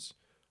Sun-shin's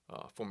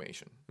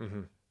formation.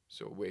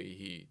 So way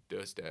he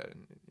does that,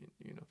 and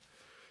you know,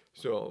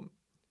 so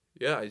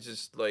yeah, it's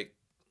just like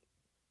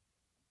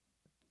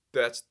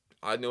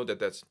I know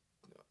that's.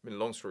 I mean,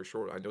 long story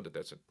short, I know that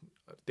that's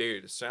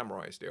the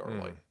samurais. They are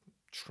like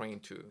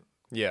trained to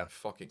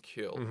fucking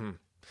kill.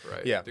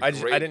 Right. Yeah, I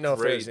didn't know if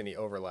there was any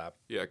overlap.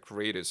 Yeah,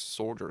 greatest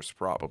soldiers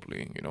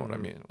probably. You know what I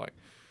mean? Like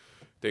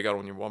they got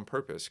only one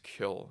purpose: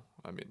 kill.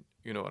 I mean,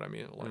 you know what I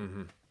mean? Like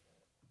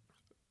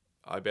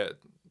I bet.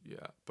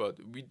 Yeah, but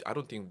I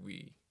don't think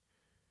we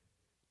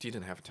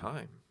didn't have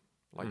time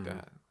like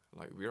that.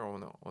 Like we are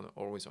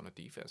always on a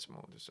defense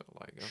mode. So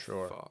like,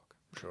 fuck.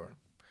 Sure.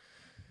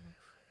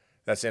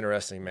 That's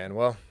interesting, man.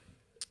 Well,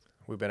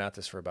 we've been at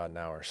this for about an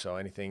hour. So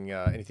anything you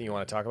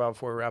want to talk about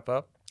before we wrap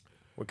up?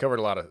 We covered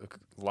a lot of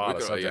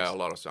subjects. Yeah, a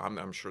lot of stuff.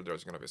 I'm sure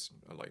there's gonna be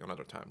like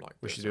another time like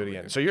we this. should do it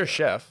again. So you're a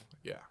chef.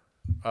 Yeah.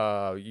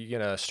 You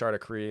gonna start a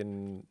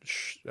Korean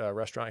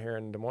restaurant here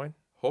in Des Moines?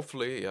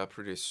 Hopefully, yeah,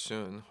 pretty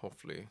soon.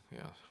 Hopefully, yeah.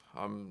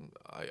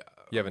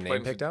 You have I'm a name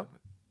planning picked out?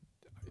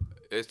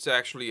 It's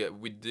actually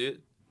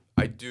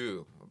I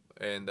do,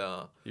 and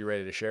You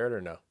ready to share it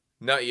or no?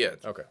 not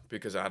yet. Okay.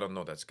 Because I don't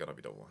know that's gonna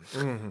be the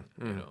one.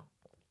 You know,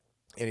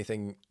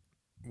 Anything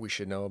we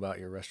should know about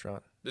your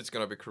restaurant? it's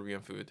gonna be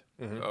Korean food.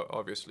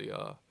 Obviously,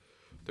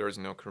 there is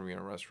no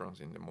Korean restaurants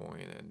in Des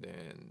Moines, and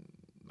then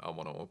I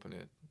want to open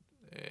it.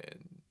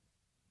 And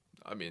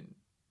I mean,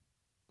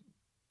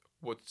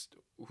 what's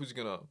who's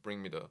gonna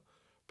bring me the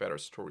better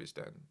stories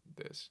than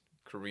this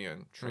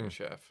Korean trained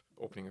chef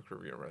opening a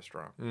Korean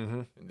restaurant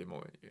in Des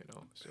Moines?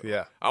 So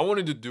Yeah. I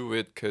wanted to do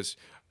it because,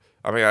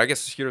 I mean, I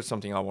guess here's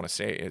something I want to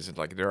say is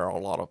like there are a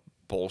lot of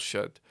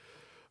bullshit,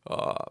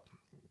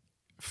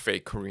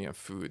 fake Korean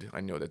food. I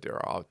know that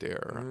they're out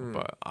there,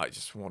 but I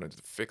just wanted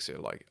to fix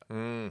it. Like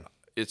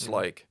it's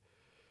like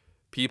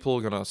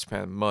people gonna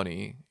spend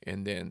money,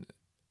 and then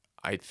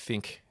I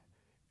think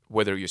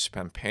whether you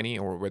spend penny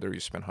or whether you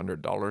spend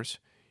 $100,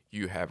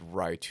 you have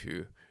right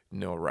to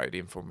know right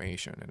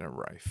information and the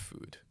right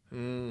food.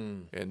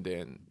 And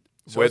then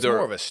So it's more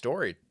of a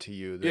story to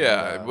you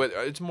than but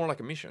it's more like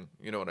a mission.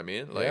 You know what I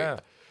mean? Like yeah.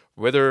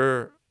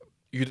 whether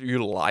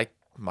you like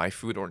my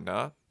food or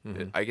not,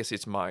 I guess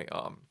it's my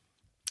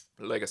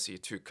legacy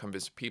to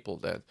convince people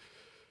that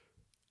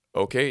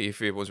okay,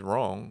 if it was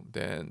wrong,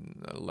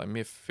 then let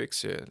me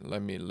fix it.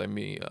 Let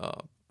me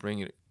bring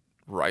it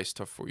right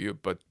stuff for you.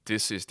 But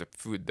this is the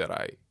food that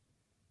I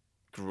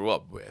grew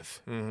up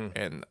with,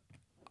 and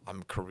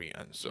I'm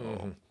Korean,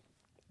 so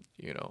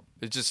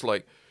it's just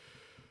like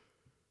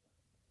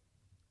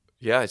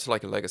it's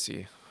like a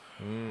legacy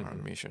or a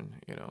mission.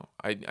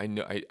 I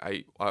know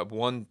I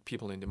want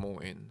people in Des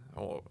Moines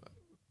or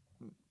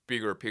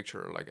bigger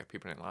picture like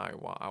people in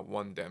Iowa. I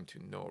want them to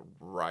know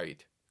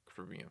right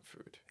Korean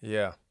food.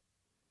 Yeah.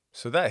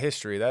 So that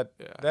history, that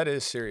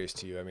is serious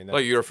to you. I mean,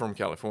 like you're from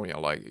California,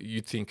 like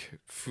you think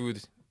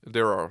food.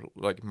 There are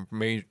like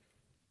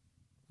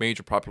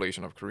major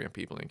population of Korean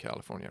people in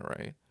California,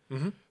 right?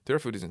 Their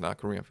food is not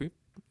Korean food.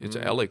 It's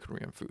LA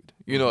Korean food.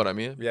 You know what I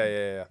mean?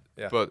 Yeah.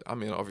 But I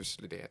mean,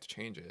 obviously they had to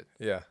change it.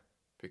 Yeah.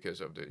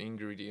 Because of the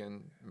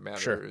ingredient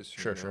matters.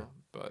 Sure.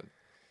 But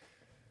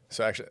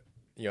so actually,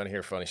 you want to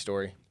hear a funny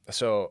story?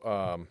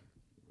 So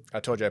I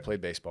told you I played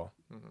baseball,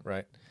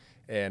 right?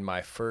 And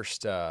my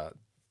first, I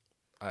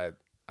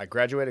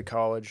graduated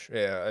college.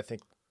 Yeah, I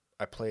think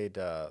I played.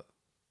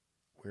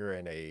 We were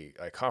in a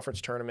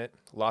conference tournament.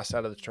 Lost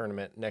out of the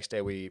tournament. Next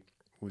day we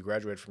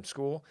graduated from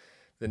school.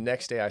 The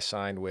next day I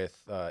signed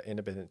with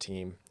independent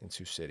team in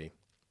Sioux City,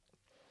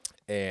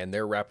 and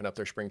they're wrapping up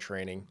their spring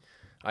training.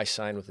 I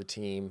signed with the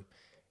team,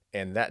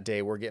 and that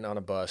day we're getting on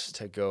a bus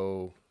to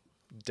go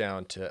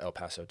down to El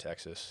Paso,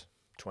 Texas.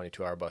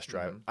 22-hour bus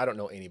drive. I don't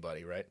know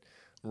anybody, right?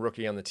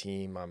 Rookie on the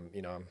team. I'm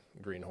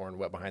greenhorn,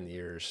 wet behind the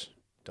ears.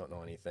 Don't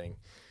know anything.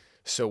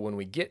 So when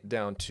we get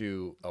down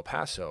to El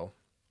Paso,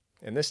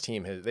 and this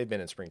team they've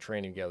been in spring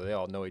training together. They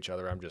all know each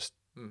other. I'm just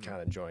kind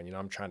of enjoying.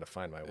 I'm trying to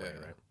find my way,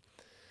 right?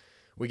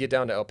 We get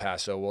down to El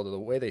Paso. Well, the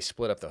way they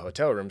split up the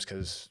hotel rooms,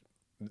 because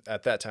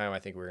at that time I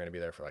think we were going to be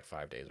there for like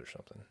 5 days or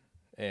something.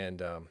 And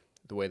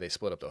the way they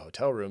split up the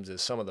hotel rooms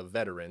is some of the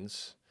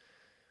veterans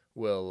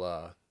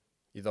will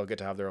they'll get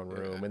to have their own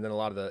room, and then a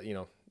lot of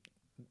the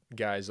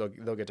guys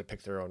they'll get to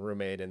pick their own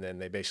roommate, and then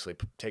they basically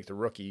take the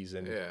rookies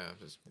and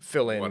just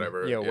fill in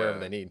whatever, wherever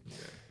they need.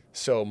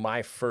 So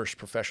my first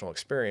professional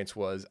experience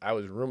was I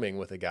was rooming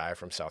with a guy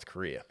from South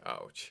Korea.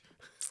 Ouch.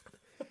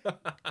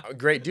 A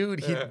great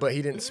dude, but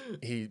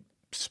he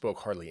spoke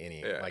hardly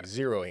any, like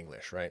zero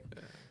English, right?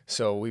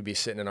 So we'd be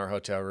sitting in our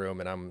hotel room,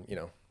 and I'm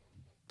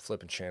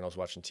flipping channels,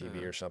 watching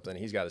TV or something.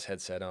 He's got his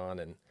headset on,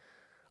 and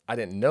I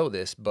didn't know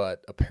this,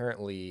 but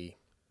apparently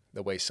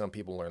the way some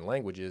people learn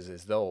languages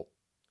is they'll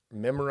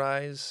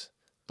memorize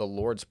the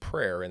Lord's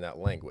Prayer in that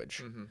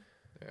language.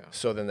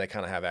 So then they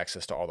kind of have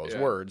access to all those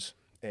words.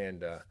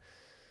 And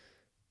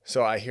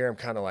so I hear him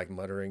kind of like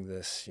muttering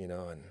this,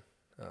 and,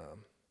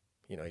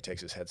 he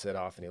takes his headset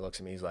off and he looks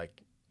at me. He's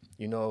like,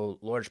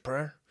 Lord's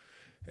Prayer?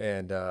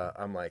 And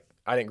I'm like,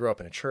 I didn't grow up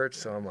in a church,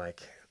 so I'm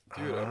like,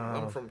 dude,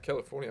 I'm from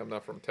California. I'm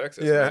not from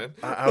Texas, yeah. man.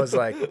 I was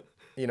like,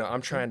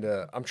 I'm trying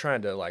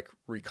to like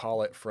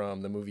recall it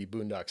from the movie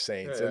Boondock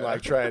Saints and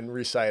like try and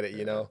recite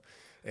it,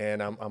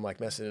 and I'm like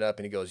messing it up,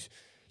 and he goes,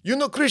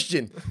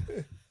 Christian,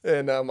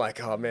 and I'm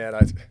like, oh man,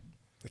 I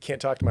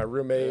can't talk to my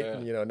roommate,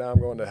 and now I'm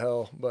going to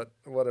hell, but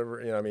whatever,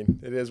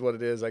 it is what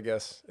it is, I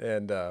guess,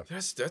 and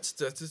that's just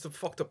the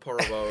fucked up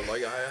part about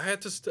like I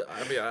had to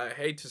I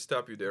hate to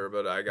stop you there,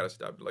 but I gotta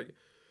stop.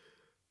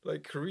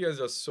 Like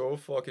Koreans are so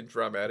fucking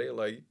dramatic,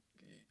 like.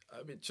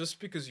 Just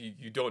because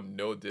you don't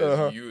know this,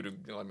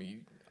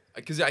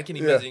 because I can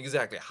imagine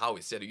exactly how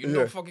he said it. You're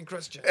no fucking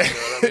Christian.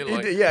 You know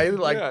what I mean?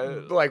 Like,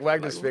 he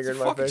wagged his finger in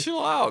my face.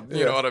 Chill out.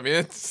 You know what I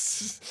mean?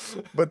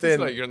 But then it's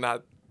like you're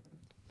not.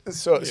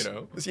 So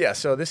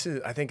So this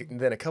is, I think.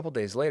 Then a couple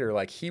days later,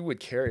 like he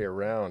would carry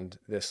around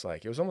this,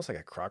 like it was almost like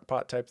a crock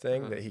pot type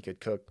thing that he could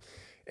cook,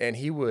 and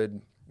he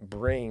would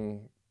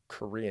bring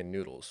Korean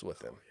noodles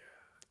with him.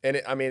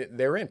 And I mean,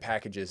 they were in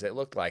packages that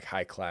looked like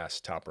high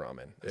class top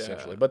ramen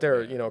essentially, Yeah, but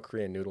they're yeah.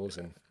 Korean noodles.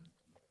 And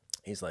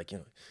he's like,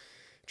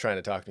 trying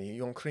to talk to me.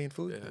 You want Korean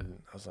food? Yeah.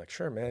 And I was like,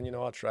 sure, man.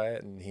 I'll try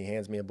it. And he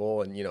hands me a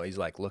bowl, and he's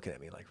like looking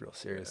at me like real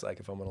serious, like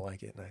if I'm gonna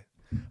like it.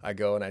 And I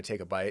go and I take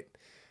a bite.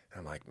 And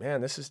I'm like,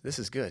 man, this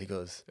is good. He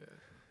goes,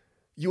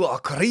 you are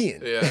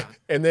Korean. Yeah.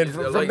 And then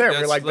from there,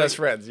 we're like best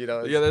friends.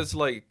 Yeah,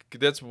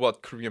 that's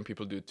what Korean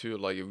people do too.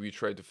 Like we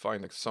try to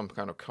find like some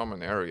kind of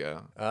common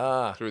area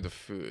through the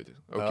food.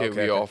 Okay,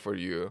 we offer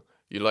you.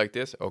 You like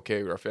this?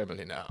 Okay, we're a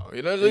family now.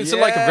 It's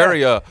like a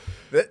very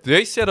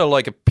they said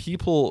like a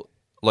people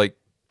like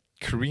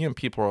Korean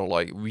people are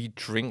like we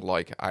drink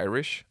like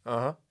Irish,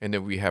 and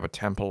then we have a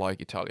temper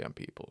like Italian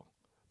people.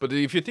 But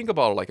if you think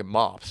about like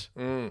mobs,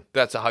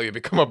 that's how you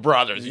become a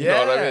brothers. You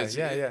know what I mean?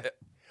 Yeah.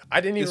 I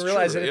didn't even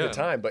realize it at the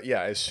time, but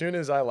yeah, as soon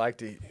as I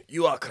liked it,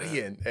 you are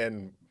Korean,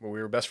 and we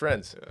were best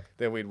friends. Yeah.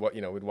 Then we'd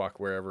walk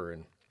wherever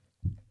and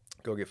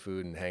go get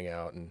food and hang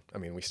out, and I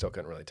mean we still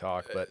couldn't really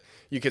talk, but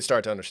you could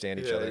start to understand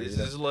each other. This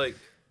is like,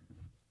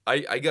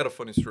 I got a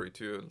funny story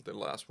too, the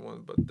last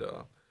one, but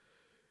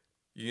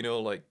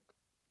like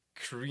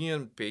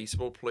Korean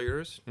baseball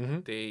players,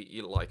 they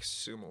eat like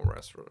sumo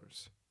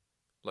wrestlers,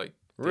 like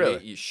they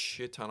eat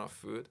shit ton of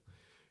food.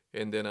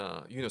 And then,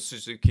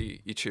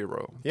 Suzuki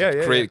Ichiro.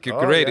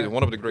 Great,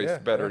 one of the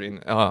greatest batter in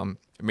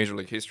Major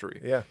League history.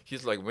 Yeah.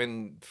 He's like,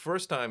 when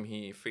first time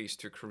he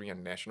faced the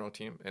Korean national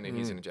team, and then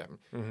he's in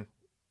Japan,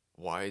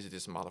 why is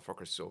this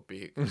motherfucker so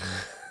big?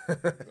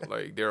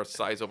 Like, they're the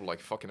size of, like,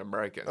 fucking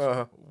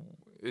Americans.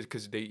 It's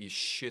because they eat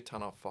shit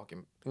ton of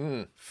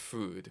fucking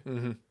food.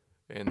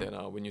 And then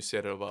when you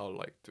said about,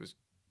 like,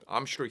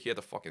 I'm sure he had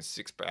the fucking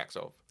 6 packs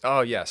of.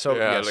 Oh, yeah. So,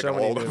 like so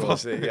many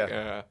noodles.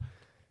 Yeah.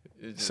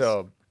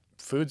 So...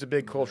 food's a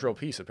big cultural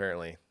piece,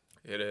 apparently.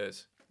 It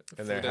is.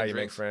 And then how you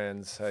make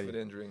friends. Food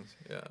and drinks,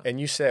 yeah. And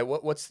you said,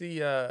 what's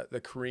the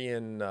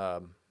Korean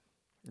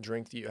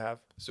drink that you have?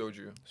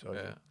 Soju.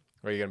 Yeah.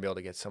 Are you going to be able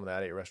to get some of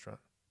that at your restaurant?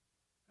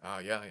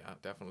 Yeah,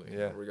 definitely.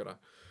 Yeah. We're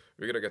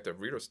gonna get the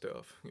burrito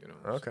stuff,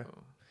 Okay.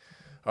 So.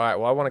 All right.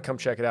 Well, I want to come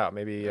check it out.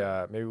 Maybe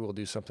we'll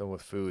do something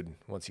with food.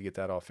 Once you get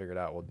that all figured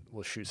out,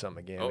 we'll shoot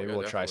something again. Maybe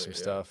we'll try some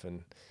stuff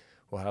and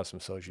we'll have some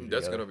soju.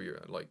 That's gonna be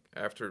like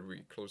after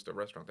we close the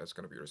restaurant. That's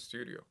gonna be our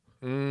studio.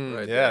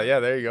 Right yeah.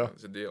 There you go.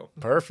 It's a deal.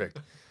 Perfect.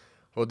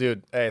 Well,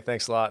 dude, hey,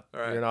 thanks a lot. All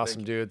right, you're an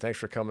awesome dude. Thanks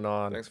for coming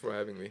on. Thanks for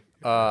having me.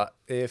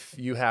 If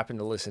you happen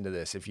to listen to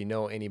this, if you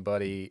know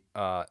anybody,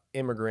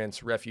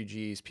 immigrants,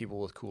 refugees, people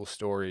with cool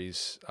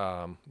stories,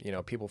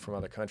 people from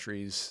other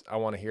countries, I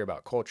want to hear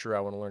about culture.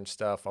 I want to learn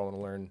stuff.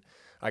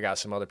 I got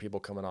some other people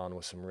coming on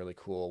with some really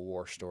cool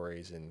war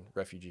stories and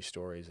refugee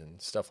stories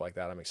and stuff like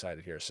that. I'm excited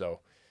to hear.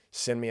 So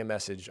send me a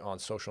message on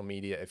social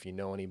media if you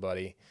know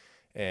anybody.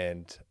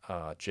 And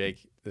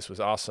Jake, this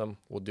was awesome.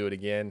 We'll do it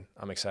again.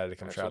 I'm excited to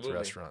come try out the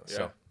restaurant. Yeah.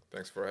 So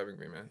thanks for having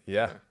me, man.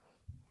 Yeah.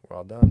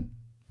 Well done.